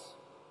what,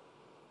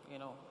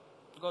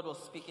 God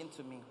was speaking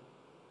to me.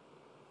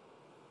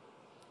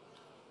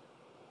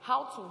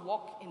 How to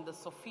walk in the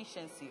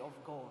sufficiency of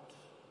God.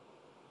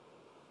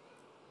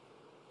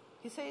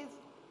 He says,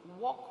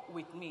 walk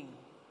with me.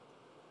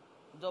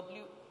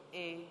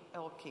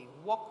 W-A-L-K,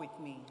 walk with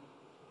me.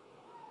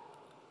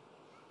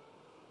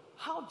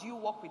 How do you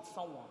walk with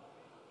someone?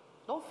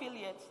 Don't feel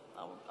yet.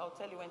 I'll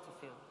tell you when to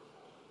feel.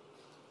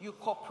 You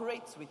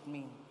cooperate with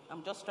me.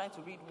 I'm just trying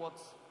to read what,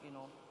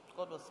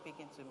 God was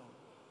speaking to me.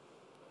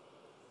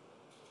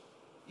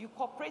 You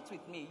cooperate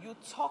with me. You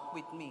talk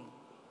with me.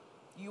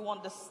 You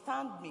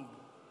understand me.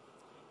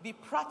 Be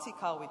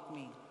practical with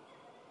me.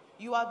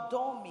 You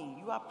adore me.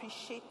 You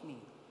appreciate me.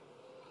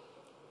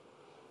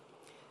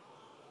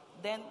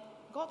 Then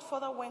God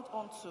further went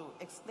on to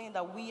explain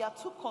that we are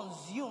too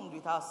consumed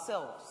with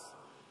ourselves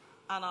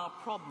and our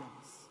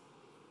problems.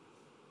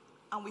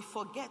 And we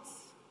forget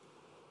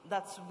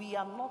that we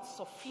are not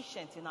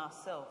sufficient in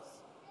ourselves.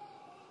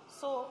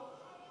 So,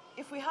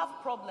 if we have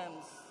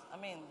problems,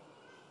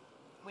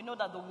 we know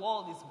that the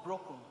world is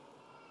broken.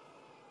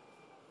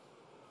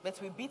 But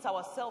we beat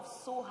ourselves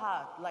so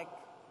hard, like,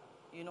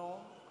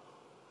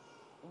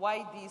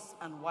 why this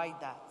and why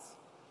that?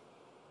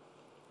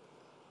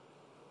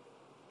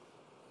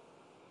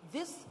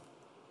 These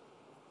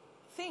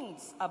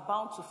things are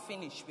bound to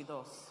finish with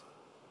us.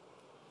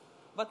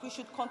 But we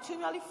should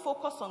continually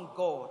focus on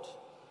God,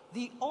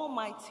 the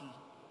Almighty,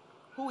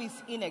 who is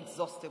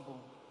inexhaustible.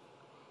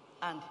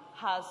 and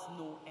has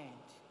no end.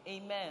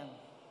 Amen.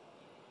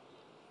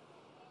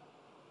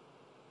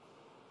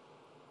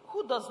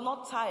 Who does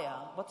not tire,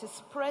 but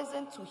is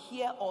present to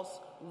hear us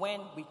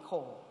when we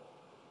call.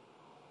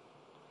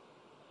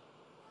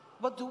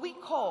 But do we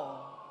call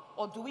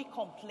or do we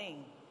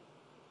complain?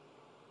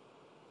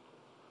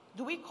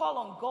 Do we call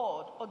on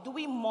God or do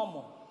we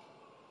murmur?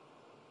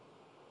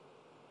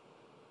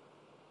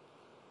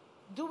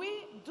 Do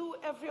we do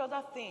every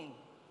other thing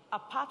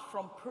apart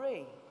from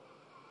pray?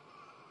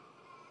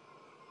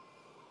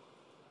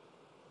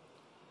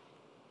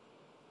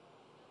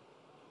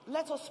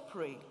 Let us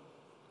pray.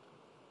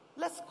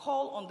 Let's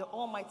call on the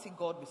Almighty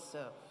God we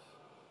serve.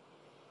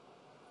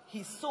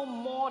 He's so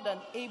more than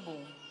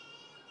able.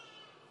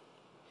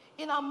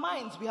 In our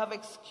minds, we have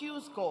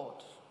excused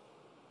God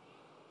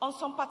on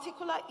some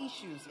particular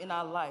issues in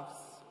our lives.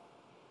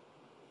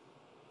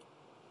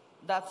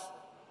 That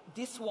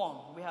this one,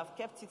 we have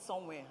kept it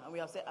somewhere and we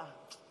have said,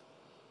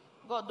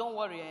 God, don't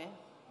worry,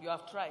 you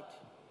have tried.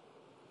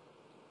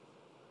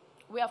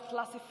 We have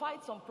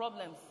classified some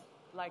problems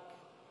like,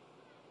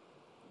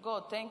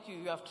 God, thank you,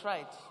 you have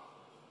tried.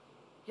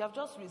 You have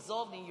just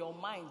resolved in your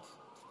mind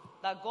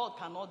that God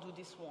cannot do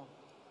this one.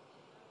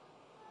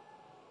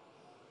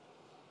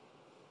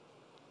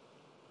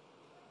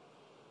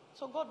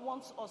 So God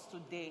wants us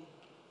today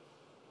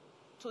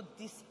to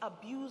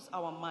disabuse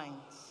our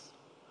minds.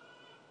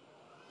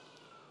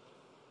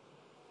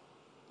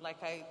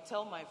 Like I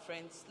tell my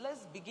friends,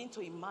 let's begin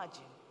to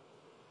imagine.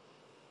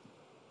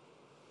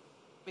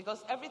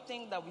 Because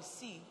everything that we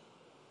see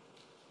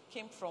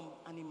came from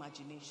an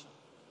imagination.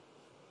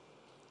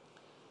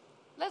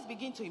 Let's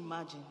begin to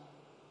imagine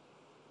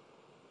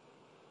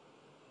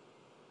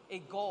a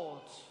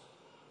God,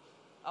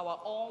 our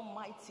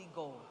Almighty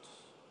God,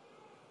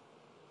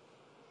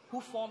 who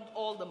formed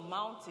all the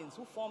mountains,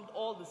 who formed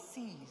all the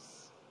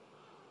seas,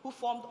 who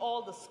formed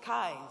all the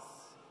skies,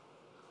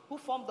 who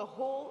formed the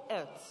whole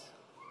earth.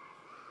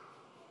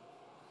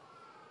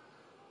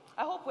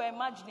 I hope we're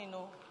imagining,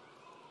 no?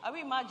 Are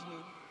we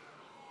imagining?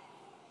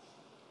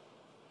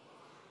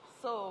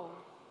 So,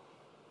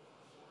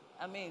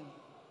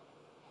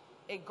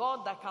 a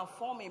God that can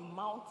form a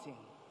mountain.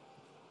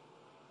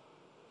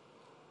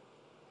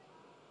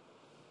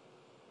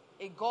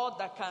 A God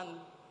that can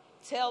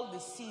tell the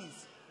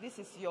seas, this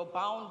is your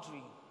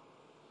boundary.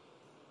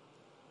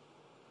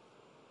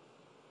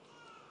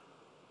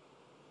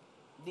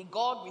 The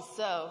God we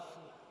serve,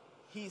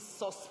 He's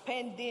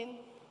suspending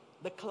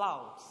the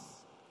clouds.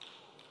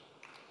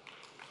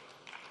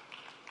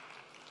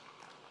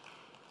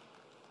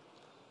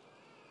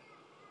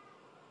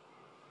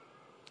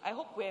 I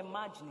hope we're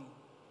imagining.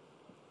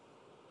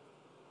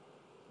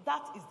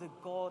 That is the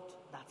God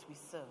that we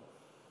serve.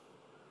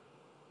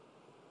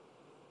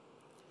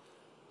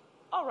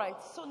 All right,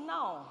 so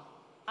now,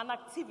 an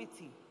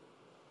activity.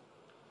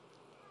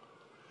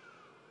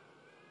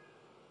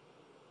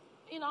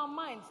 In our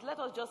minds, let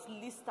us just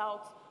list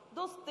out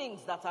those things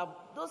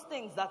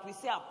that we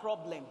say are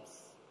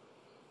problems.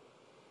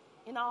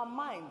 In our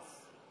minds.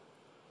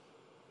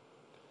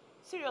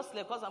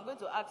 Seriously, because I'm going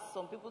to ask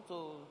some people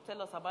to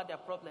tell us about their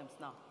problems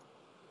now.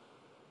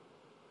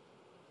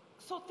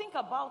 So think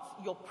about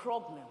your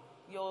problem,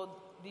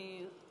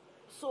 the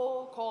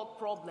so-called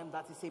problem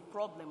that is a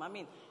problem.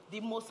 The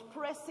most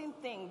pressing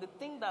thing, the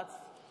thing that,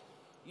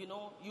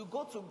 you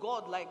go to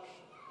God like,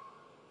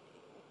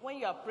 when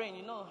you are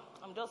praying,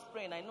 I'm just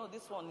praying. I know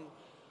this one,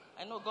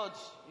 I know God,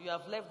 you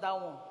have left that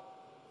one.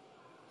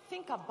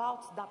 Think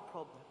about that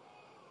problem.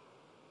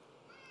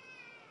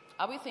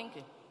 Are we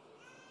thinking?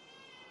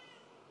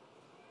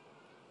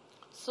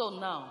 So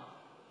now,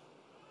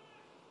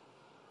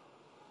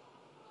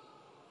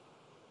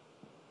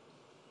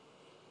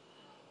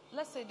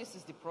 let's say this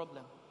is the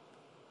problem.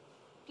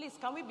 Please,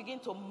 can we begin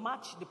to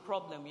match the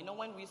problem?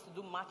 When we used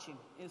to do matching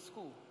in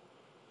school.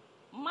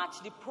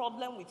 Match the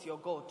problem with your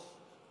God.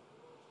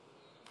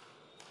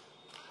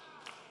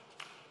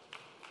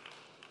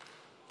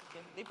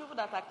 Okay. The people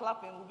that are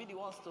clapping will be the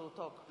ones to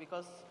talk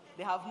because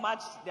they have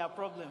matched their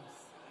problems.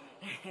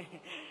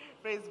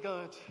 Praise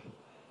God.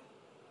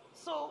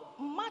 So,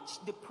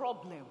 match the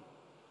problem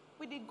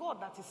with the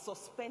God that is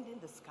suspending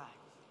the skies.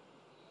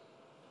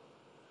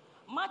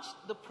 Match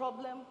the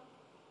problem,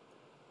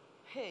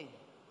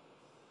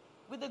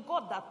 with the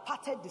God that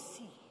parted the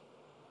sea,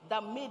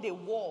 that made a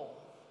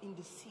wall in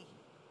the sea.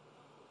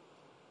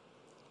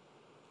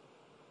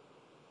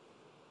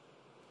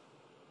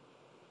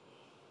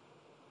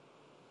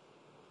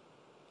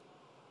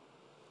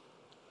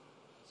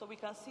 So we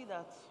can see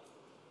that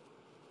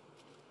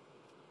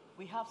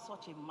we have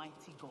such a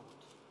mighty God.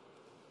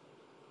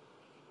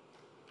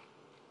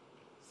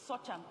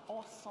 Such an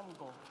awesome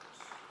God.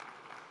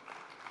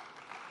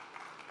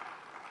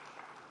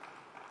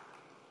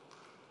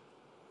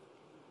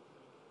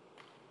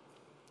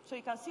 So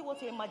you can see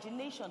what your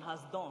imagination has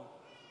done.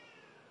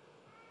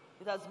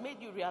 It has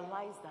made you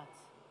realize that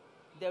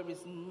there is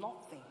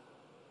nothing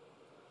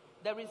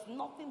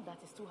that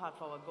is too hard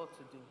for our God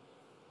to do.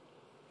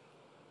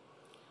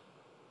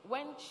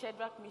 When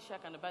Shadrach,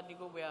 Meshach, and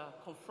Abednego were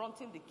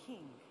confronting the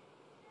king,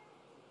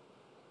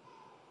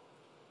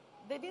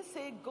 They didn't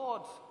say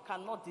God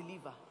cannot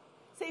deliver.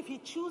 Say if he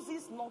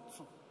chooses not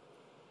to.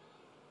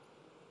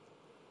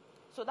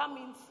 So that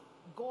means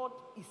God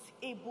is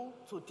able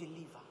to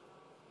deliver.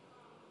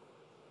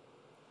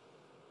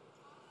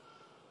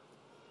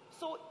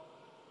 So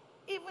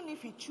even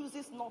if he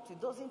chooses not to,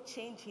 it doesn't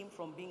change him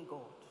from being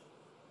God.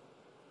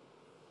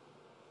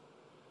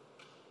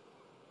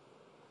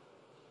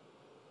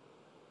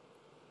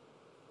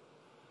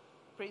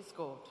 Praise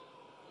God.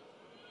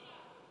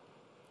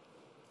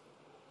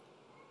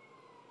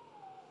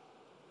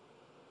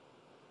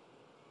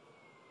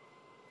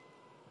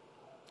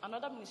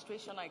 Another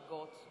ministration I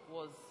got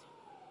was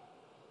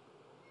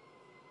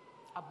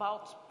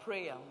about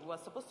prayer. We were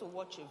supposed to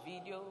watch a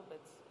video,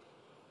 but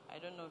I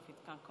don't know if it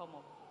can come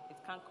up. It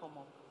can't come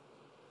up.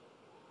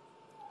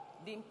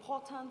 The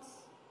importance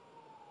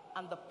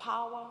and the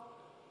power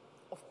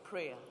of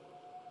prayer.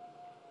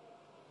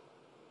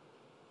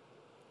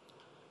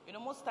 You know,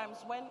 most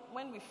times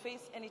when we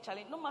face any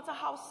challenge, no matter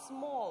how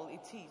small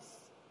it is,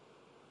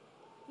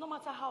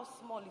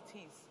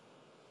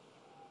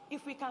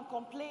 if we can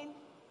complain,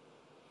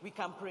 we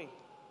can pray.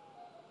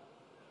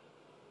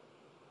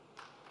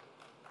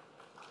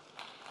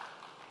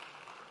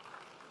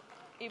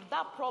 If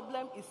that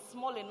problem is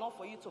small enough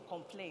for you to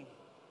complain,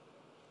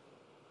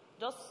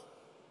 just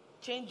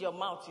change your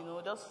mouth,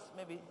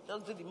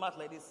 just do the mouth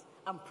like this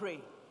and pray.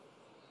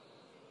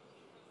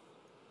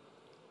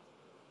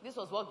 This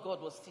was what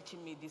God was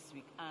teaching me this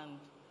week, and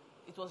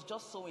it was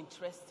just so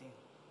interesting.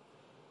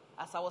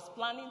 As I was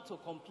planning to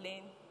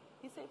complain,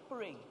 he said,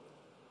 pray.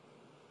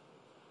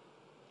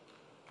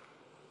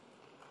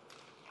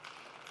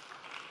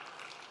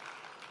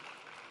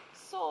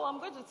 So I'm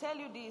going to tell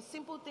you the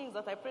simple things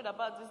that I prayed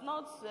about. It's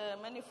not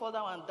many fall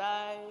down and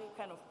die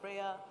kind of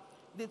prayer.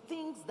 The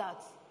things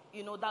that,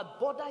 that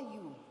bother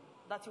you,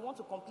 that you want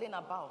to complain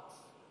about.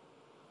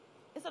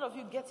 Instead of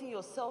you getting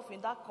yourself in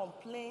that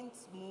complaint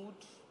mood,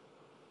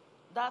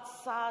 that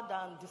sad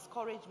and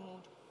discouraged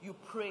mood, you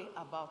pray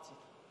about it.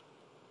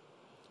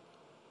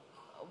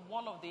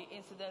 One of the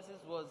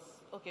incidences was,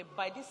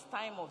 by this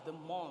time of the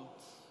month,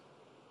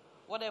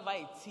 whatever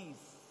it is,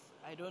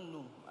 I don't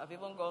know. I've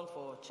even gone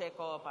for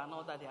checkup and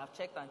all that. They have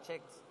checked and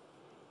checked.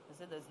 They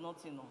said there's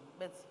nothing.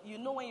 But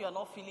when you're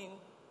not feeling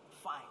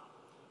fine,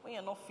 when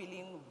you're not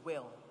feeling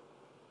well,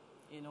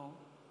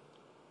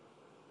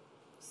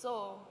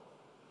 So,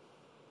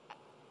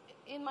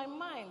 in my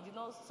mind,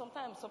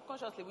 sometimes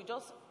subconsciously we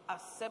just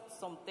accept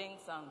some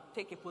things and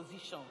take a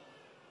position.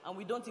 And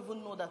we don't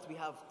even know that we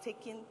have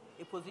taken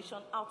a position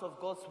out of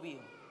God's will.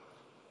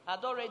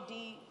 I'd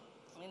already,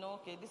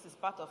 this is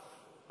part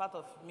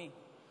of me.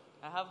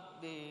 I have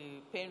the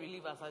pain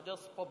relievers. I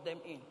just pop them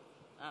in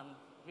and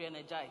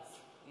re-energize,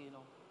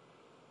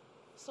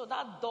 So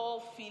that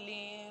dull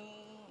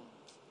feeling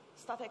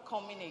started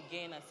coming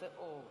again. I said,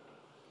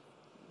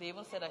 they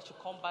even said I should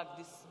come back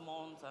this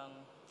month and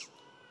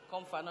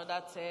come for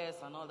another test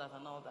and all that.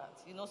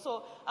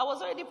 So I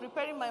was already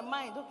preparing my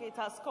mind. It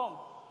has come.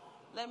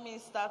 Let me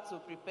start to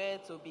prepare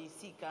to be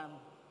sick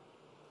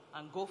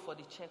and go for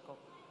the checkup.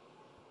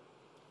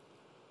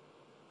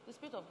 The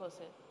Spirit of God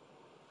said,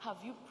 have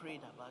you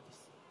prayed about this?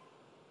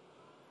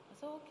 I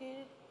said,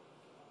 okay.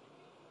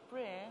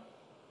 Pray.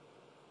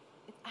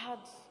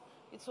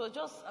 It was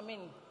just, I'm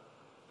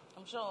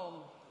sure,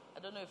 I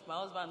don't know if my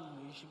husband,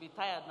 you should be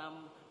tired now.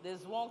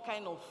 There's one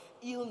kind of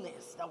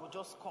illness that will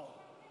just come.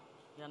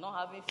 You're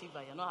not having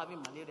fever, you're not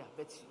having malaria,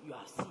 but you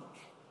are sick,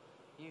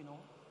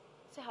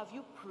 Say, have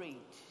you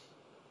prayed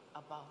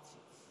about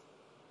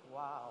it?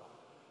 Wow.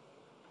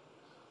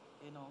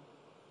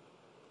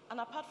 And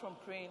apart from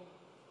praying,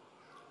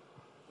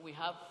 we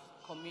have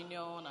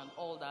communion and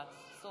all that.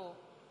 So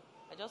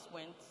I just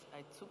went,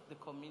 I took the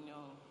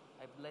communion,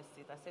 I blessed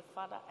it. I said,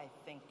 Father, I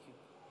thank you.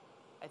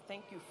 I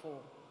thank you for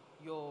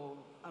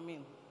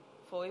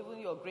for even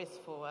your grace,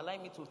 for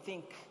allowing me to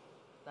think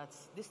that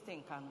this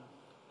thing can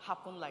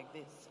happen like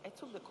this. I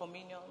took the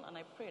communion and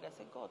I prayed. I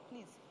said, God,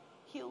 please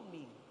heal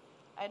me.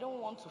 I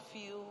don't want to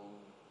feel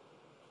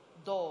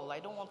dull. I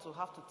don't want to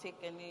have to take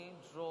any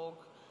drug.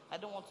 I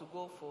don't want to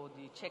go for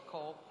the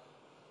checkup.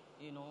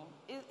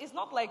 It's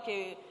not like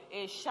a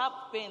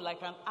sharp pain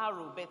like an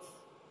arrow, but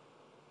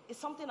it's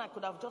something I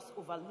could have just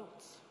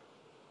overlooked.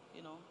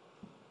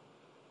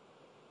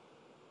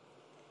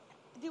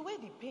 The way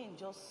the pain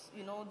just,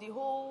 the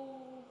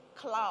whole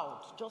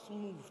cloud just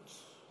moved.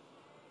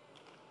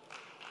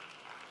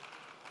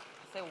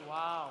 I said,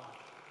 wow.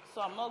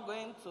 So I'm not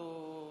going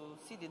to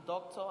see the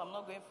doctor. I'm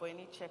not going for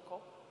any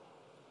checkup.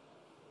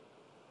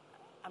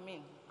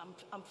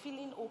 I'm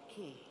feeling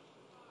okay.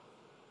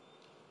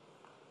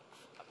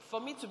 For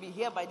me to be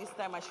here by this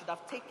time, I should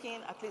have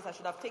taken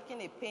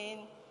a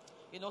pain,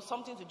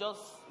 something to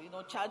just,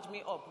 charge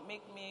me up,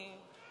 make me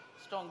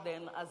strong.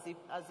 Then as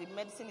the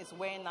medicine is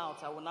wearing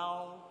out, I will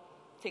now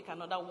take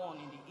another one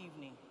in the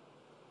evening.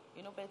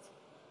 But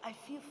I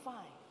feel fine.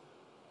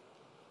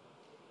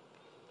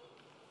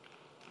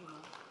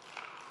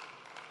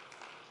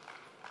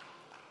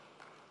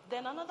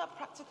 Then another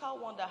practical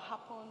one that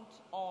happened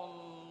on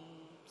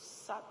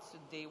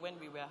Saturday when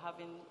we were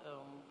having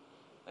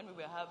when we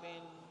were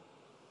having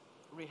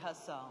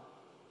rehearsal,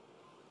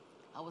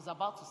 I was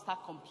about to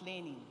start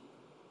complaining.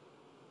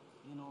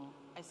 You know,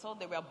 I saw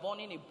they were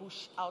burning a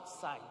bush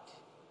outside,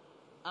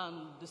 and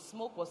the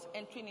smoke was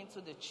entering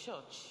into the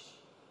church.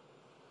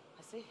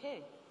 I said,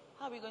 hey,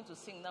 how are we going to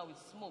sing now with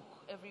smoke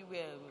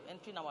everywhere,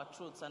 entering our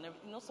throats and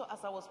everything? You know, so as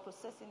I was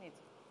processing it,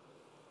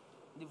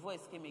 the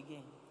voice came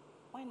again.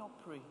 Why not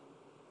pray?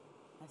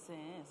 I said,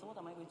 so what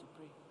am I going to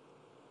pray?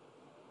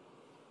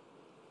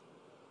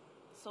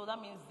 So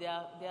that means there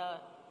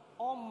are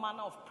all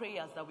manner of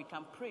prayers that we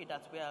can pray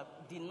that we are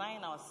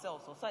denying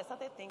ourselves. So I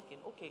started thinking,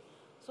 okay,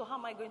 so how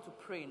am I going to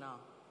pray now?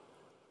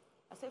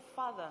 I said,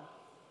 Father,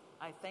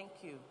 I thank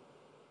you.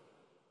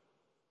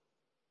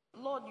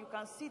 Lord, you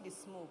can see the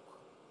smoke.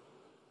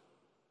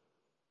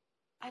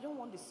 I don't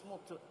want the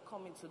smoke to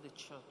come into the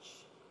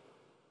church.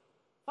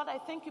 Father, I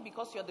thank you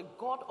because you're the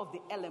God of the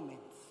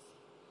elements.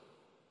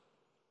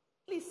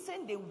 Please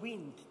send a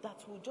wind that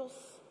will just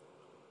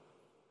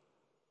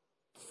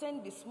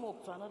send the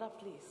smoke to another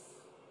place.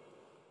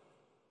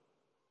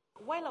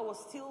 While I was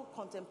still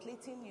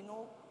contemplating, you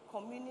know,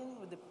 communing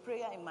with the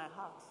prayer in my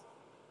heart,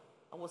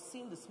 I was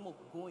seeing the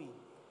smoke going.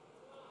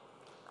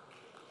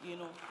 You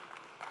know.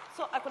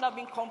 So I could have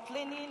been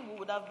complaining, we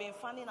would have been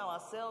fanning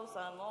ourselves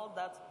and all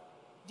that.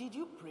 Did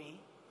you pray?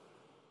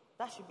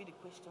 That should be the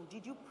question.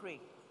 Did you pray?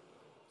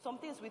 Some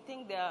things we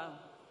think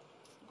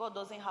God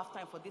doesn't have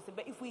time for this.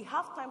 But if we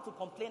have time to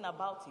complain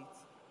about it,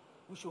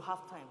 we should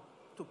have time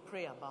to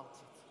pray about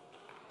it.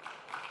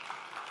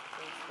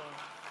 Praise God.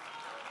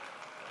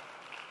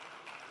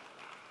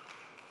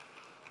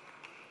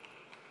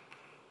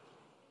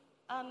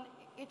 And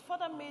it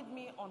further made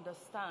me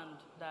understand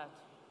that,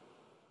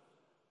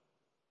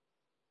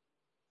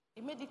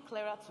 it made it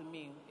clearer to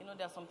me. You know,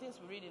 there are some things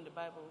we read in the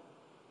Bible.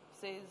 It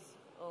says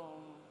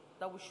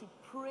that we should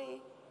pray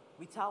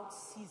without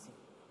ceasing.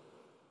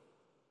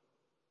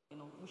 You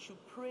know, we should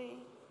pray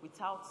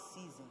without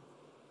ceasing.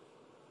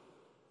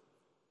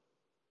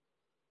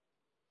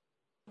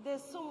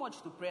 There's so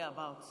much to pray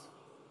about.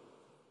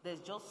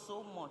 There's just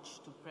so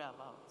much to pray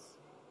about.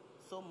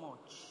 So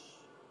much.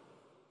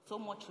 So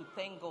much to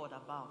thank God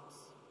about.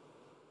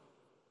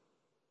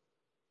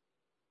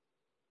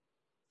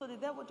 So the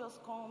devil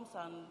just comes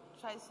and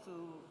tries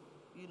to,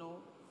 you know,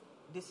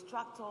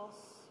 distract us.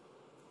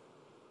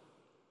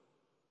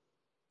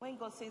 When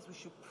God says we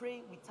should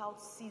pray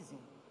without ceasing,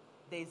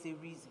 there is a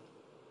reason.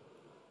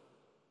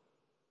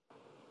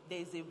 There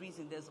is a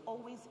reason. There's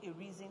always a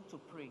reason to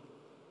pray.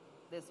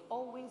 There's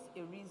always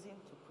a reason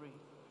to pray.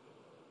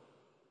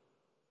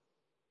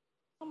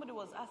 Somebody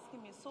was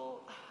asking me,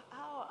 so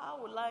how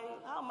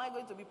am I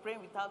going to be praying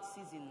without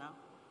ceasing now?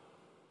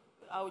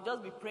 I will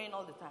just be praying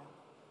all the time.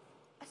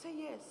 I say,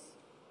 yes.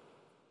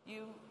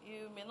 You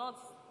may not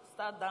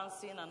start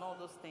dancing and all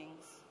those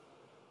things.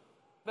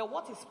 But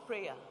what is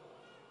prayer?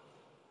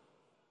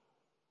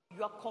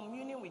 You are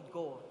communing with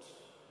God.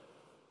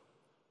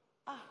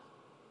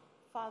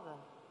 Father,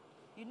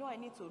 you know I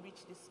need to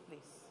reach this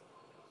place.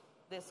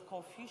 There's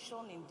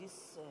confusion in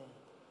this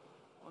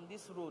on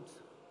this road.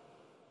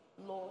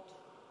 Lord,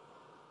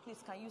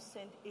 please can you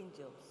send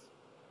angels?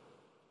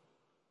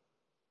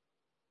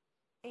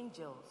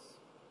 Angels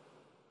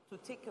to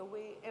take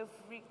away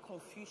every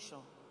confusion.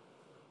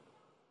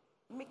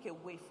 Make a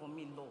way for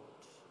me, Lord.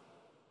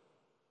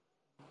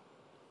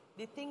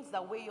 The things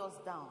that weigh us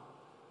down,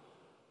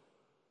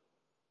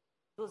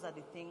 those are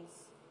the things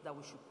that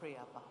we should pray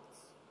about.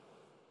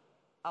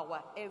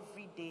 Our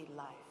everyday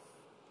life,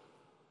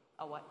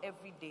 our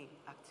everyday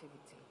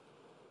activity.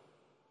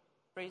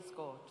 Praise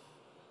God.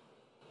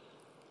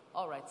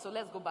 All right, so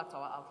let's go back to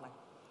our outline.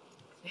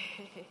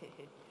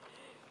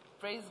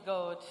 Praise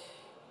God.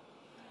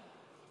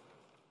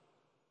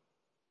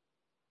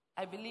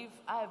 I believe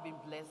I have been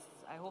blessed.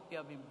 I hope you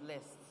have been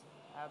blessed.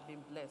 I have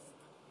been blessed.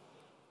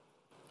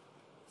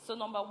 So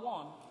number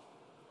one,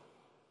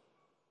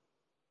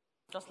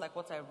 just like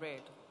what I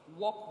read,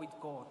 walk with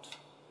God.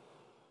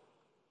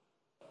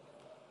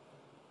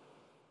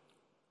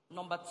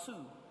 Number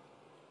two,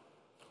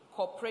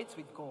 cooperate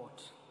with God.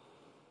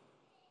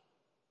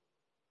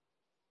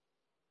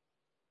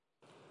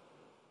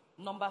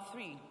 Number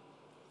three,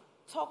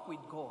 talk with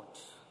God.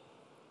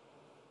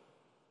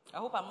 I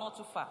hope I'm not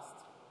too fast.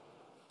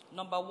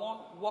 Number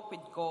one, walk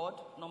with God.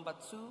 Number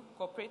two,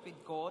 cooperate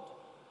with God.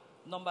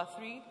 Number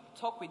three,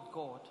 talk with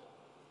God.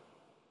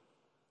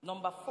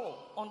 Number four,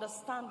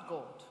 understand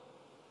God.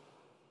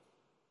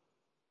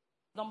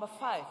 Number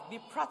five, be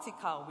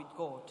practical with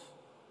God.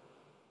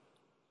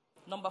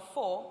 Number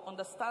four,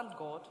 understand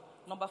God.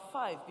 Number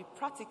five, be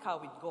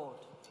practical with God.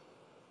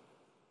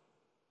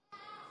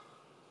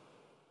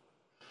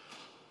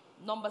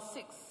 Number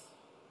six,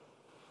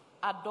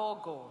 adore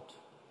God.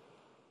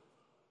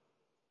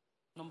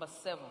 Number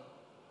seven,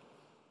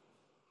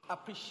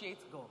 appreciate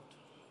God.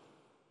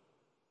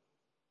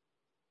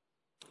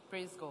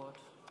 Praise God.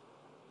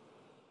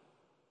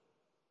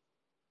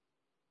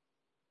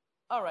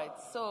 All right,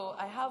 so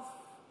I have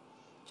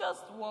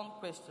just one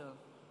question.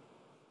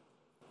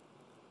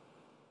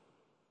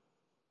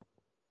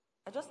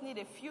 I just need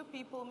a few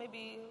people,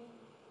 maybe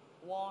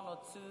one or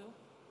two,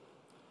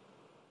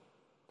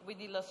 with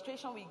the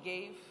illustration we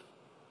gave,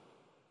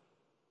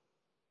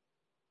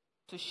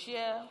 to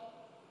share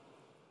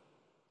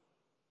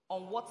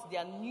on what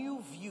their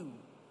new view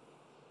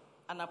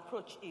and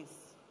approach is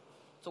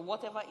to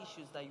whatever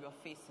issues that you are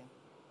facing.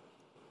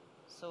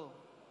 So,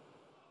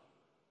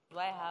 do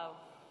I have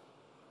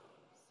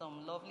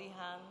some lovely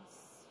hands?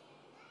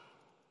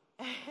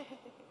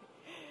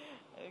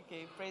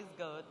 Okay, praise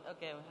God.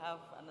 Okay, we have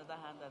another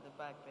hand at the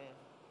back there.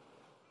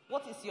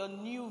 What is your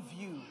new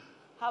view?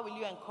 How will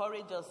you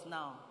encourage us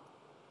now?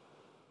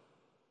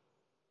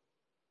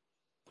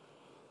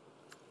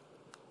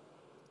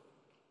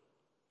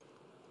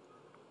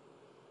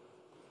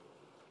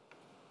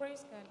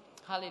 Praise God.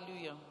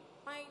 Hallelujah.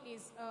 Mine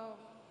is,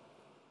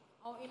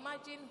 I'll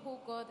imagine who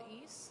God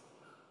is,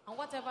 and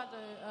whatever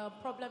the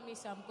problem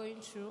is I'm going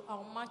through,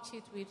 I'll match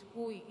it with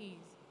who He is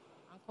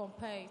and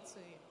compare it to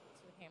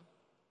Him.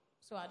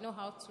 So I know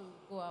how to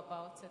go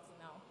about it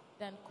now.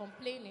 Then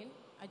complaining,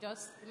 I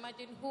just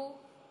imagine who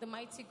the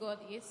mighty God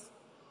is,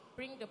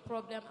 bring the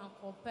problem and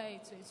compare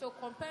it to it. So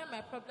comparing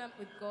my problem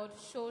with God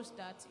shows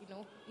that,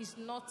 it's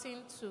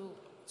nothing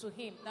to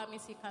Him. That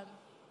means He can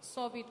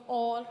solve it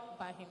all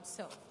by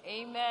Himself.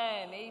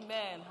 Amen.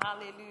 Amen.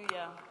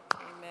 Hallelujah.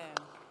 Amen.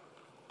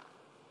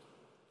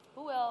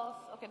 Who else?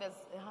 Okay, there's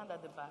a hand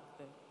at the back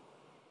there.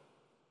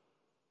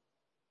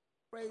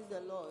 Praise the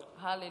Lord.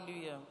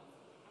 Hallelujah.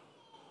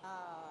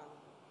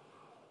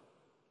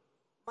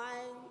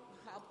 Mine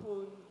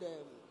happened,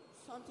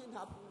 something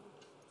happened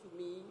to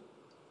me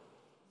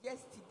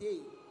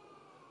yesterday.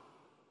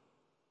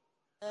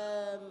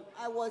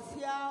 I was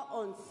here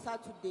on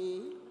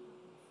Saturday.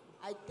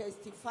 I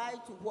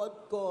testified to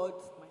what God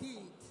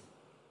did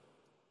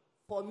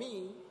for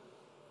me.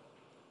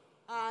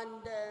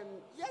 And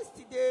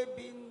yesterday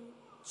being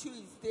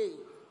Tuesday,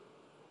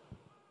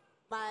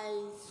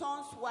 my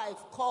son's wife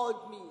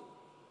called me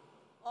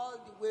all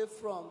the way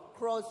from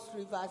Cross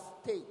River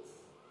State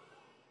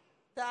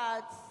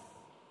that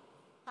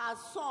her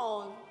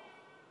son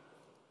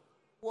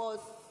was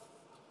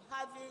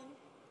having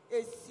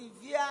a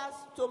severe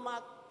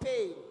stomach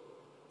pain,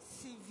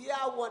 severe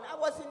one. I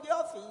was in the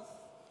office,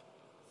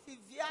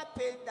 severe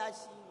pain that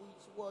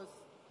which was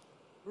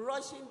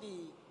rushing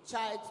the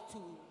child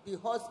to the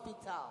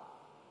hospital.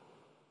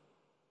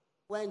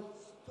 When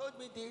she told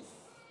me this,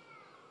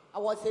 I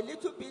was a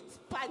little bit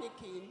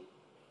panicking,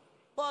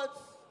 but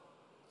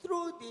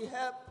through the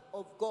help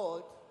of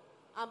God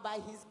and by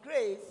His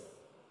grace,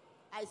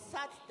 I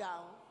sat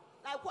down,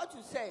 like what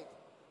you said,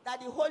 that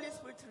the Holy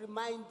Spirit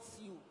reminds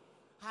you.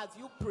 Have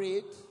you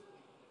prayed?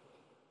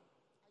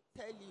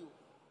 I tell you,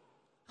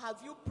 have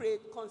you prayed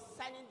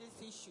concerning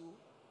this issue?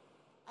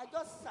 I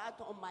just sat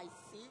on my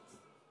seat.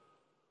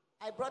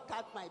 I brought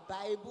out my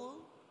Bible.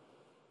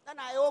 Then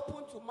I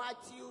opened to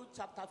Matthew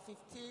chapter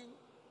 15,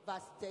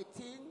 verse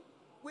 13,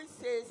 which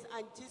says,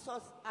 and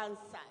Jesus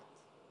answered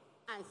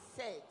and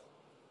said,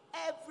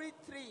 every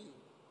tree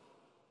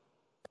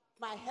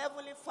my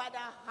heavenly Father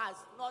has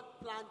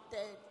not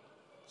planted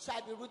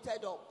shall be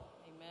rooted up.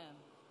 Amen.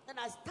 And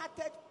I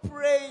started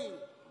praying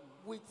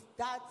with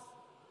that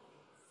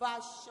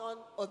version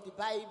of the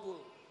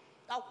Bible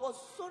that was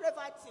so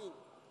riveting.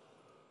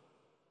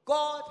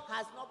 God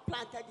has not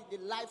planted in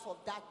the life of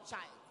that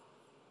child.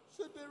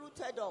 Should be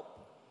rooted up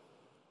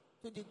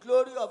to the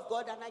glory of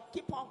God. And I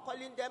keep on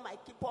calling them. I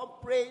keep on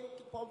praying,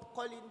 keep on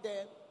calling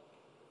them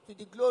to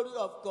the glory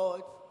of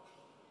God.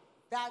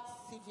 That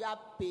severe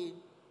pain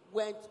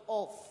went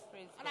off.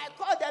 Praise and God.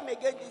 I called them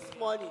again this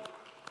morning.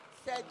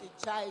 Said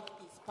the child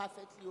is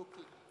perfectly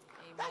okay.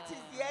 Amen. That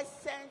is the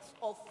essence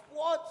of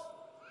what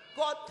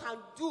God can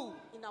do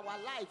in our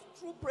life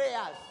through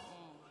prayers.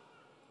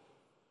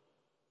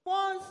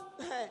 Once,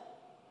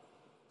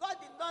 God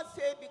did not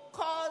say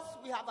because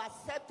we have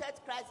accepted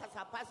Christ as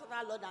our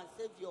personal Lord and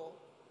Savior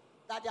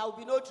that there will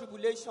be no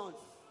tribulations.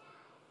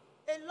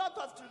 A lot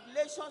of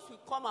tribulations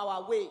will come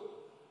our way.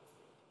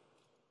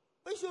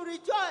 We should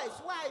rejoice.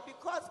 Why?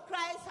 Because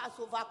Christ has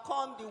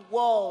overcome the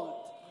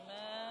world.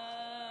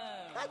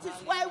 Amen. That is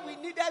why we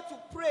needed to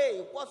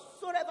pray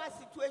whatsoever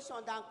situation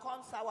that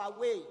comes our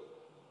way.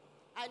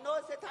 I know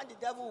Satan, the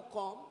devil, will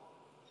come.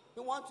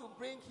 He wants to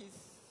bring his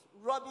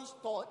rubbish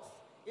thoughts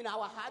in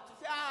our heart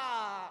to say,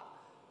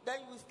 then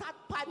you start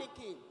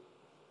panicking.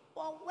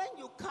 But when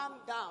you calm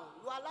down,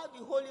 you allow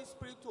the Holy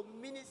Spirit to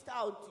minister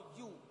unto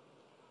you.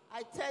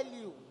 I tell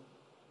you,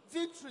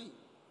 victory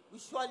will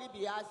surely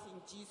be ours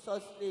in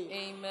Jesus' name.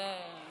 Amen.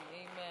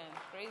 Amen.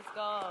 Praise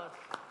God.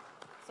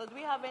 So do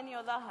we have any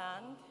other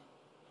hand?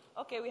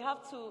 Okay, we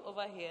have two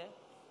over here.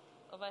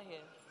 Over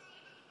here.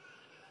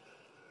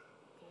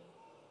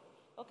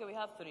 Okay, we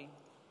have three.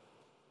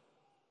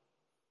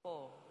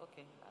 Four.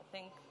 Okay, I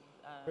think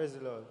Praise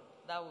the Lord.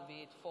 that will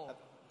be it. Four.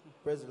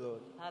 Praise the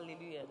Lord.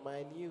 Hallelujah.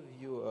 My new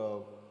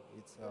view,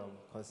 it's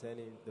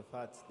concerning the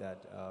fact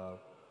that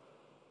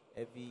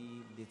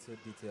every little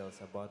details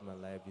about my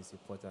life is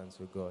important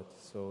to God.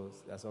 So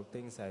there are some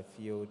things I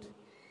feel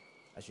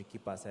I should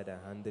keep aside and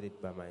handle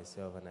it by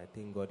myself, and I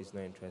think God is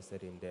not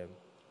interested in them.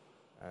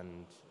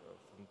 And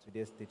from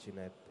today's teaching,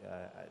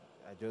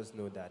 I just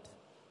know that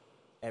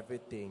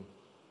everything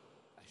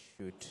I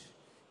should,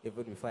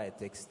 even before I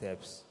take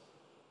steps,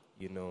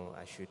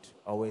 I should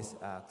always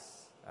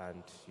ask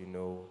and,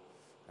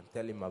 and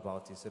tell him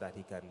about it so that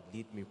he can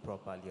lead me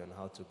properly on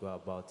how to go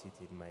about it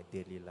in my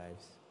daily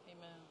lives.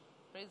 Amen.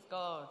 Praise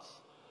God.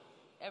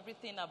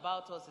 Everything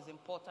about us is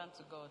important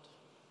to God.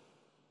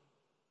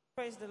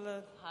 Praise the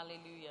Lord.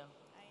 Hallelujah.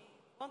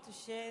 I want to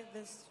share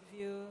this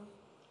view.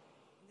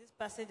 This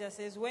passage that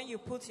says, when you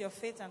put your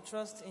faith and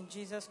trust in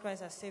Jesus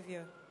Christ as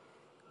Savior,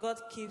 God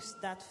keeps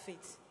that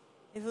faith.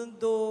 Even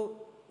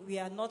though we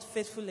are not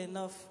faithful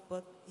enough,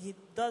 but he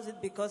does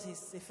it because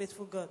he's a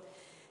faithful God.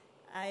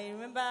 I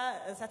remember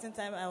a certain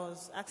time I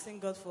was asking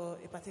God for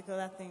a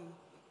particular thing.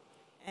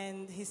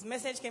 And his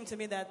message came to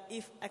me that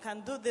if I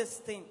can do this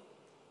thing,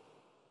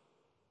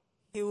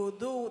 he will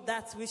do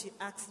that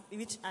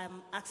which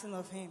I'm asking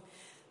of him.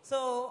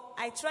 So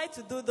I tried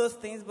to do those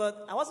things,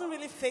 but I wasn't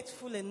really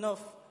faithful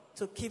enough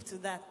to keep to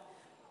that.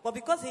 But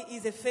because he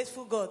is a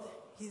faithful God,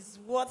 his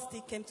word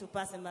still came to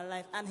pass in my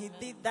life, and he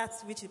did that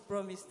which he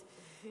promised.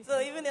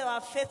 So even in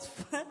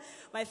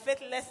my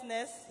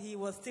faithlessness, he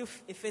was still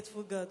a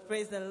faithful God.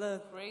 Praise the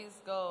Lord. Praise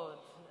God.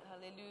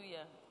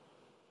 Hallelujah.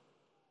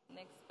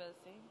 Next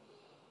person.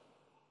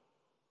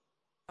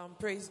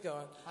 Praise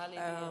God.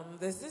 Hallelujah.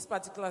 There's this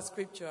particular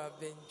scripture I've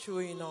been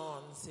chewing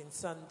on since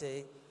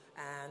Sunday,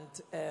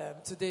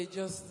 and today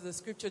the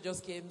scripture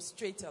just came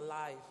straight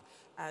alive,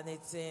 and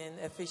it's in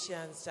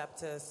Ephesians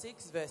chapter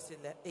 6, verse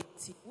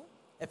 18.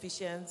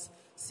 Ephesians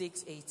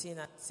 6:18, and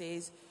it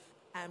says,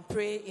 "And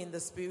pray in the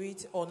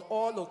Spirit on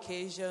all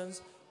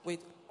occasions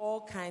with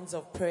all kinds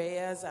of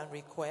prayers and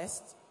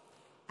requests,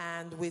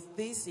 and with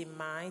this in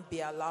mind, be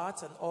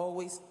alert and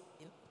always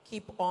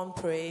keep on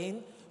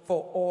praying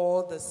for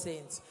all the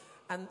saints."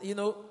 And,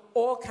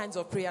 all kinds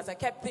of prayers. I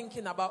kept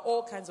thinking about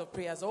all kinds of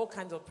prayers.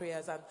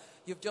 And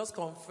you've just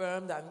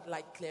confirmed and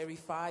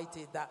clarified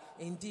it that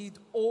indeed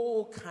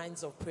all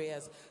kinds of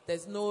prayers.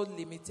 There's no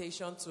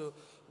limitation to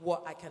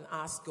what I can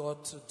ask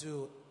God to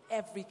do.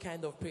 Every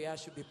kind of prayer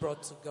should be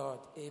brought to God.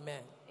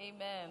 Amen.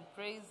 Amen.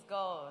 Praise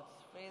God.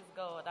 Praise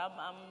God.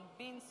 I'm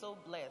being so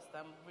blessed.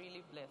 I'm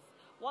really blessed.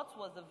 What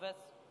was the verse?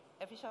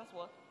 Ephesians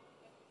what?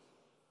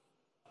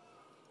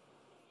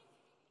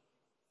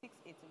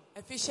 6:18.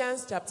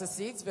 Ephesians chapter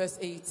 6, verse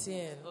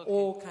 18. Okay.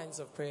 All kinds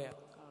of prayer.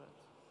 All right.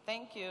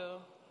 Thank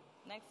you.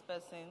 Next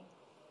person.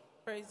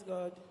 Praise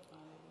God.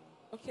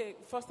 Okay,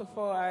 first of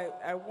all,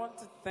 I want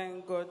to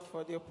thank God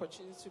for the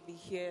opportunity to be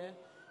here,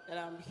 and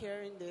I'm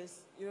hearing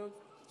this.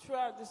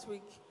 Throughout this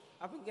week,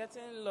 I've been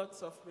getting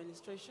lots of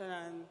ministration,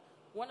 and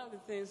one of the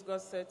things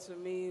God said to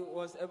me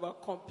was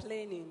about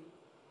complaining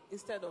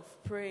instead of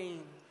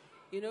praying.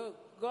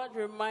 God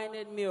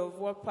reminded me of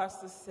what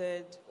Pastor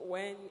said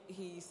when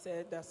he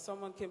said that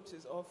someone came to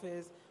his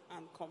office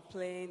and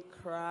complained,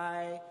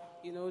 cry,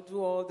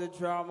 do all the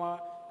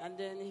drama. And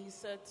then he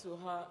said to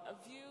her,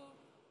 have you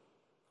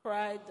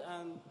cried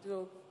and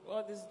do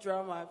all this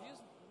drama? Have you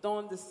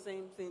done the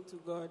same thing to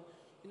God?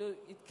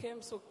 It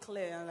came so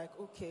clear. I'm like,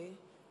 okay,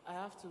 I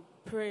have to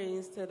pray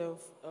instead of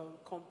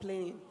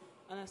complaining.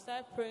 And I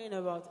started praying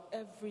about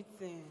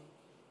everything.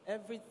 I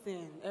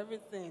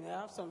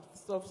have some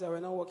stuff that were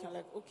not working. I'm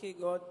like, okay,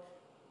 God,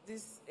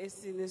 this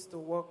AC needs to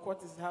work.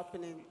 What is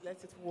happening?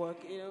 Let it work,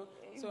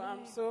 So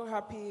I'm so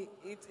happy.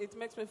 It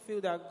makes me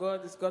feel that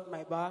God has got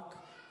my back.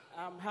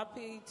 I'm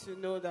happy to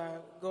know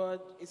that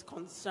God is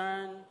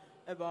concerned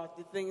about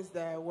the things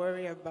that I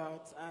worry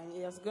about. And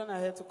he has gone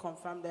ahead to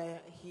confirm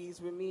that he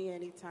is with me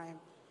anytime.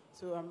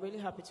 So I'm really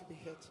happy to be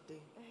here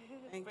today.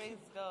 Thank you. Praise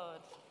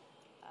God.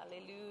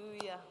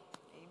 Hallelujah.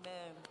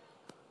 Amen.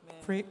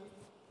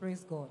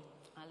 Praise God.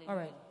 Hallelujah. All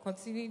right,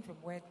 continuing from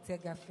where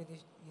Tega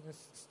finished,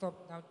 stop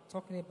now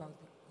talking about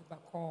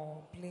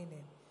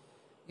complaining.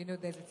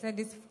 There's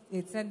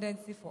a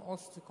tendency for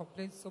us to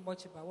complain so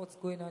much about what's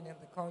going on in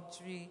the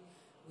country.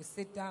 We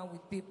sit down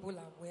with people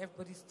and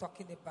everybody's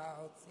talking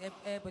about,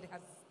 everybody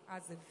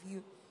has a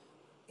view.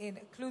 It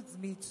includes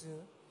me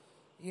too,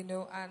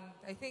 and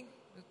I think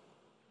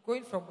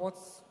going from what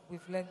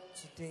we've learned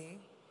today,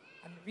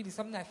 and really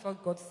something I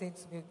felt God saying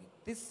to me,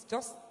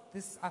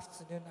 this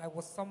afternoon, I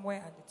was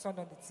somewhere and they turned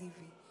on the TV,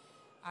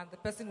 and the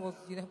person was,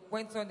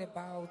 went on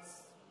about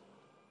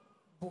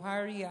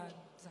Buhari and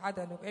had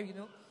an,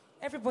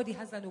 everybody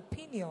has an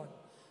opinion,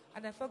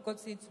 and I felt God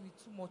saying to me,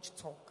 too much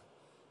talk.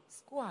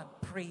 Let's go and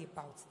pray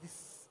about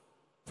this.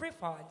 Pray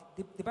for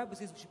the Bible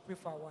says we should pray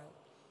for our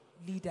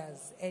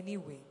leaders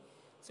anyway.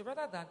 So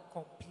rather than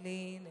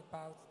complain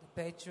about the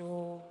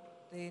petrol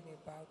thing,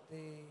 about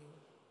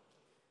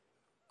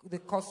the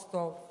cost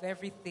of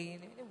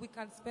everything, we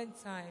can spend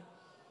time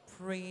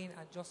praying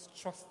and just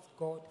trust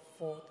God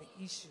for the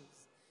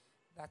issues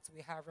that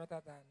we have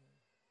rather than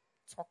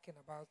talking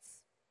about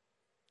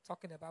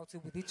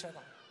it with each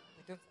other.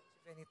 We don't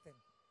achieve anything.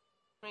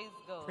 Praise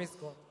God. Praise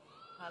God.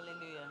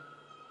 Hallelujah.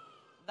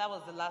 That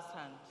was the last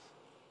hand.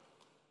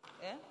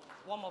 Yeah?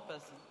 One more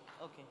person.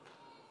 Okay.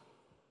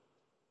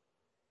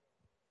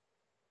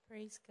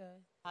 Praise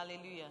God.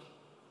 Hallelujah.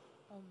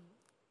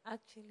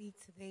 Actually,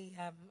 today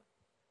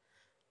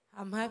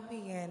I'm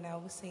happy and I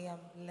would say I'm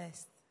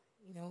blessed.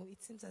 You know,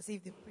 it seems as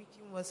if the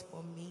preaching was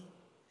for me.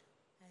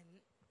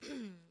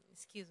 And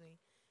excuse me,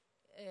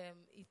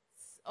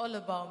 it's all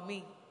about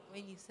me.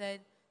 When you said,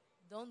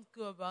 don't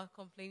go about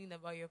complaining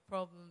about your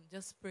problem,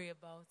 just pray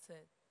about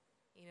it.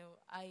 You know,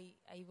 I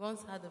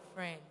once had a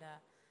friend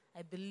that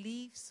I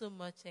believe so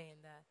much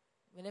in that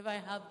whenever I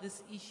have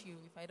this issue,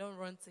 if I don't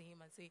run to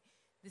him and say,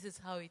 this is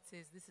how it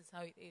is, this is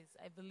how it is,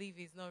 I believe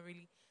it's not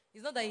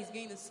that he's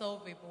going to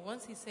solve it, but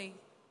once he says,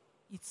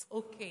 it's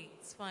okay,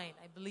 it's fine,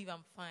 I believe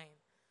I'm fine.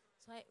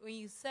 So when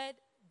you said,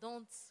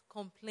 don't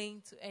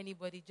complain to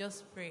anybody,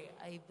 just pray,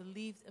 I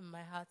believed in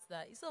my heart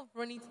that instead of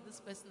running to this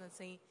person and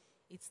saying,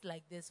 it's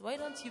like this, why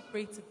don't you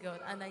pray to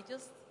God? And I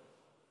just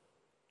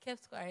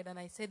kept quiet and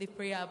I said a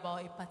prayer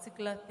about a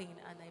particular thing,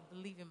 and I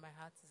believe in my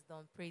heart it's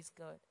done. Praise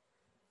God.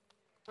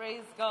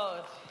 Praise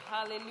God.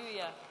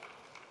 Hallelujah.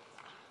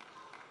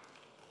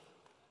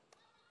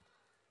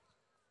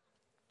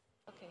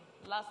 Okay,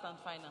 last and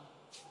final.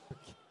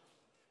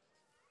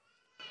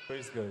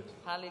 Praise God.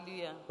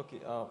 Hallelujah. Okay,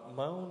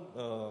 my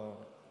own,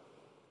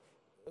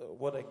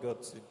 what I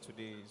got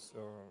today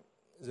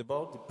is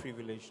about the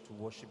privilege to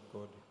worship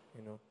God,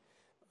 you know,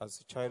 as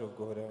a child of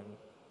God, and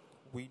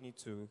we need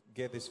to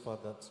get this far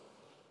that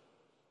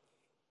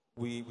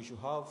we should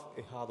have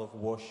a heart of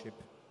worship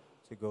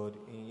to God,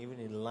 even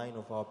in line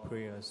of our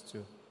prayers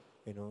too,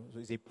 you know. So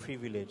it's a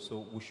privilege,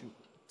 so we should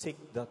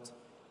take that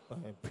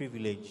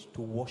privilege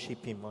to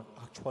worship Him and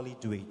actually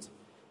do it.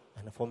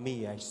 And for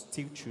me, I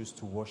still choose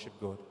to worship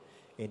God.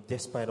 And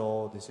despite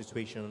all the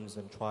situations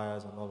and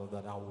trials and all of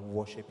that, I will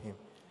worship Him.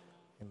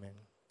 Amen.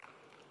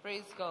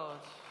 Praise God.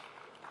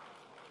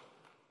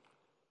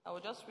 I will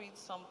just read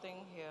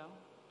something here.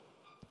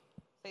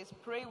 It says,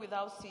 pray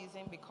without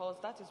ceasing, because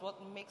that is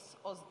what makes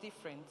us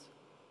different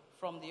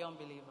from the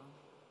unbeliever.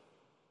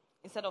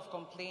 Instead of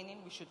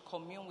complaining, we should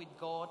commune with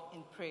God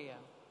in prayer.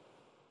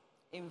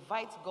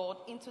 Invite God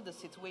into the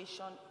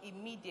situation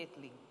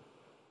immediately.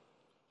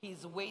 He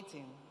is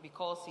waiting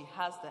because He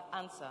has the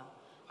answer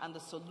and the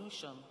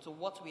solution to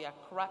what we are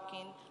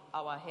cracking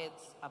our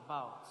heads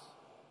about.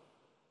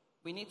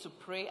 We need to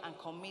pray and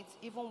commit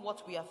even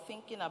what we are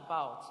thinking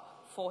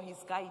about for His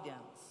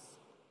guidance.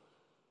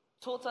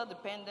 Total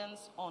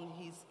dependence on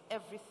His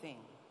everything,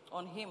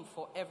 on Him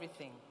for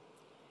everything.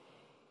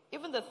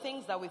 Even the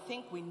things that we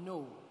think we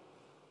know,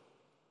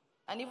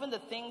 and even the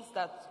things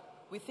that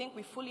we think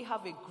we fully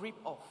have a grip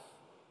of,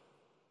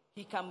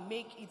 He can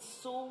make it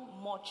so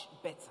much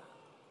better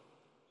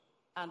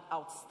and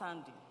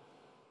outstanding.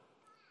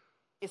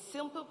 A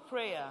simple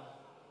prayer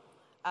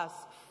as,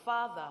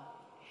 Father,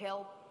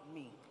 help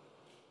me.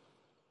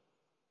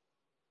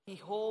 He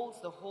holds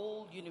the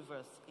whole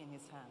universe in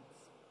His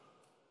hands.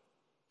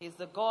 He is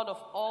the God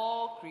of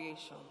all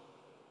creation.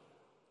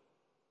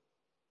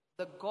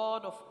 The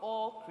God of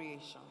all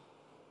creation.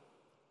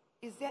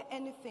 Is there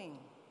anything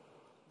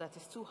that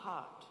is too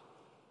hard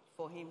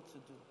for Him to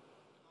do?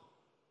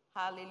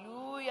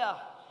 Hallelujah.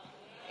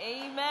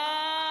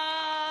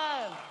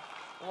 Amen.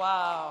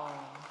 Wow.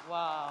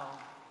 Wow.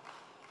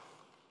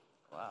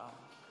 Wow.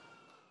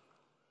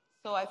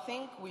 So I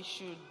think we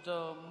should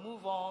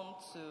move on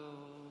to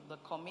the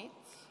commit.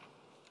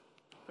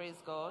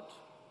 Praise God.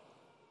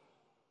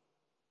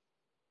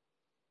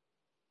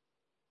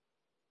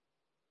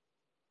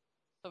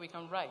 So we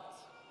can write.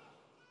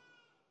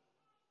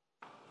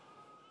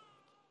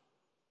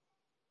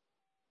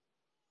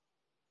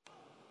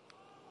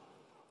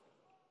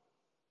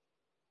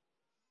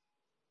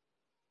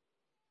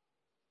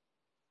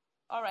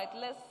 All right,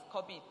 let's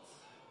commit.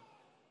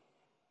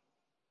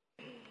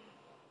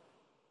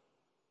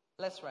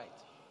 Let's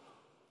write.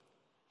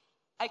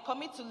 I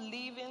commit to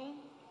living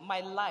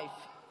my life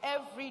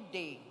every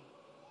day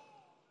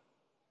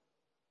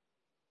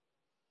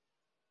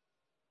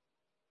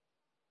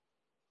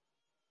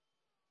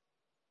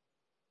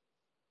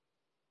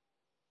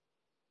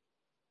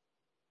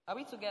Are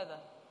we together?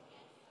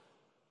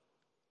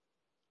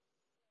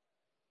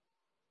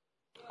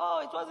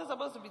 Oh, it wasn't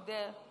supposed to be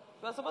there.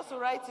 You were supposed to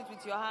write it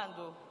with your hand,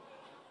 though.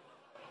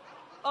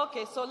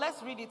 Okay, so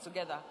let's read it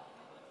together.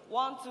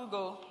 1, 2,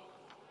 go.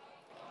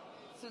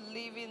 To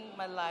living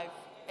my life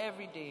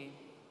every day,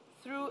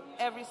 through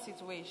every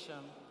situation,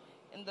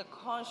 in the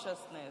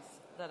consciousness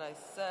that I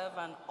serve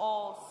an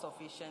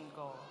all-sufficient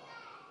God,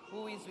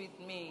 who is with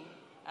me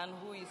and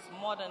who is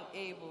more than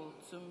able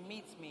to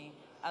meet me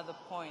at the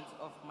point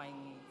of my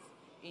needs.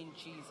 In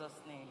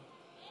Jesus' name.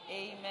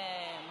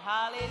 Amen.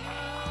 Hallelujah.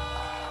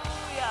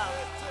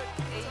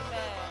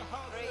 Amen.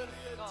 Praise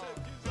God.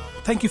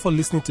 Thank you for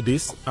listening to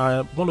this. I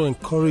want to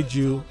encourage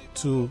you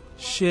to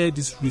share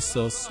this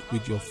resource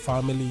with your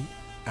family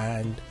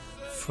and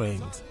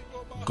friends.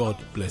 God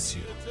bless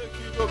you.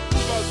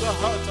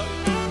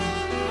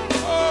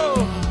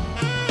 Oh.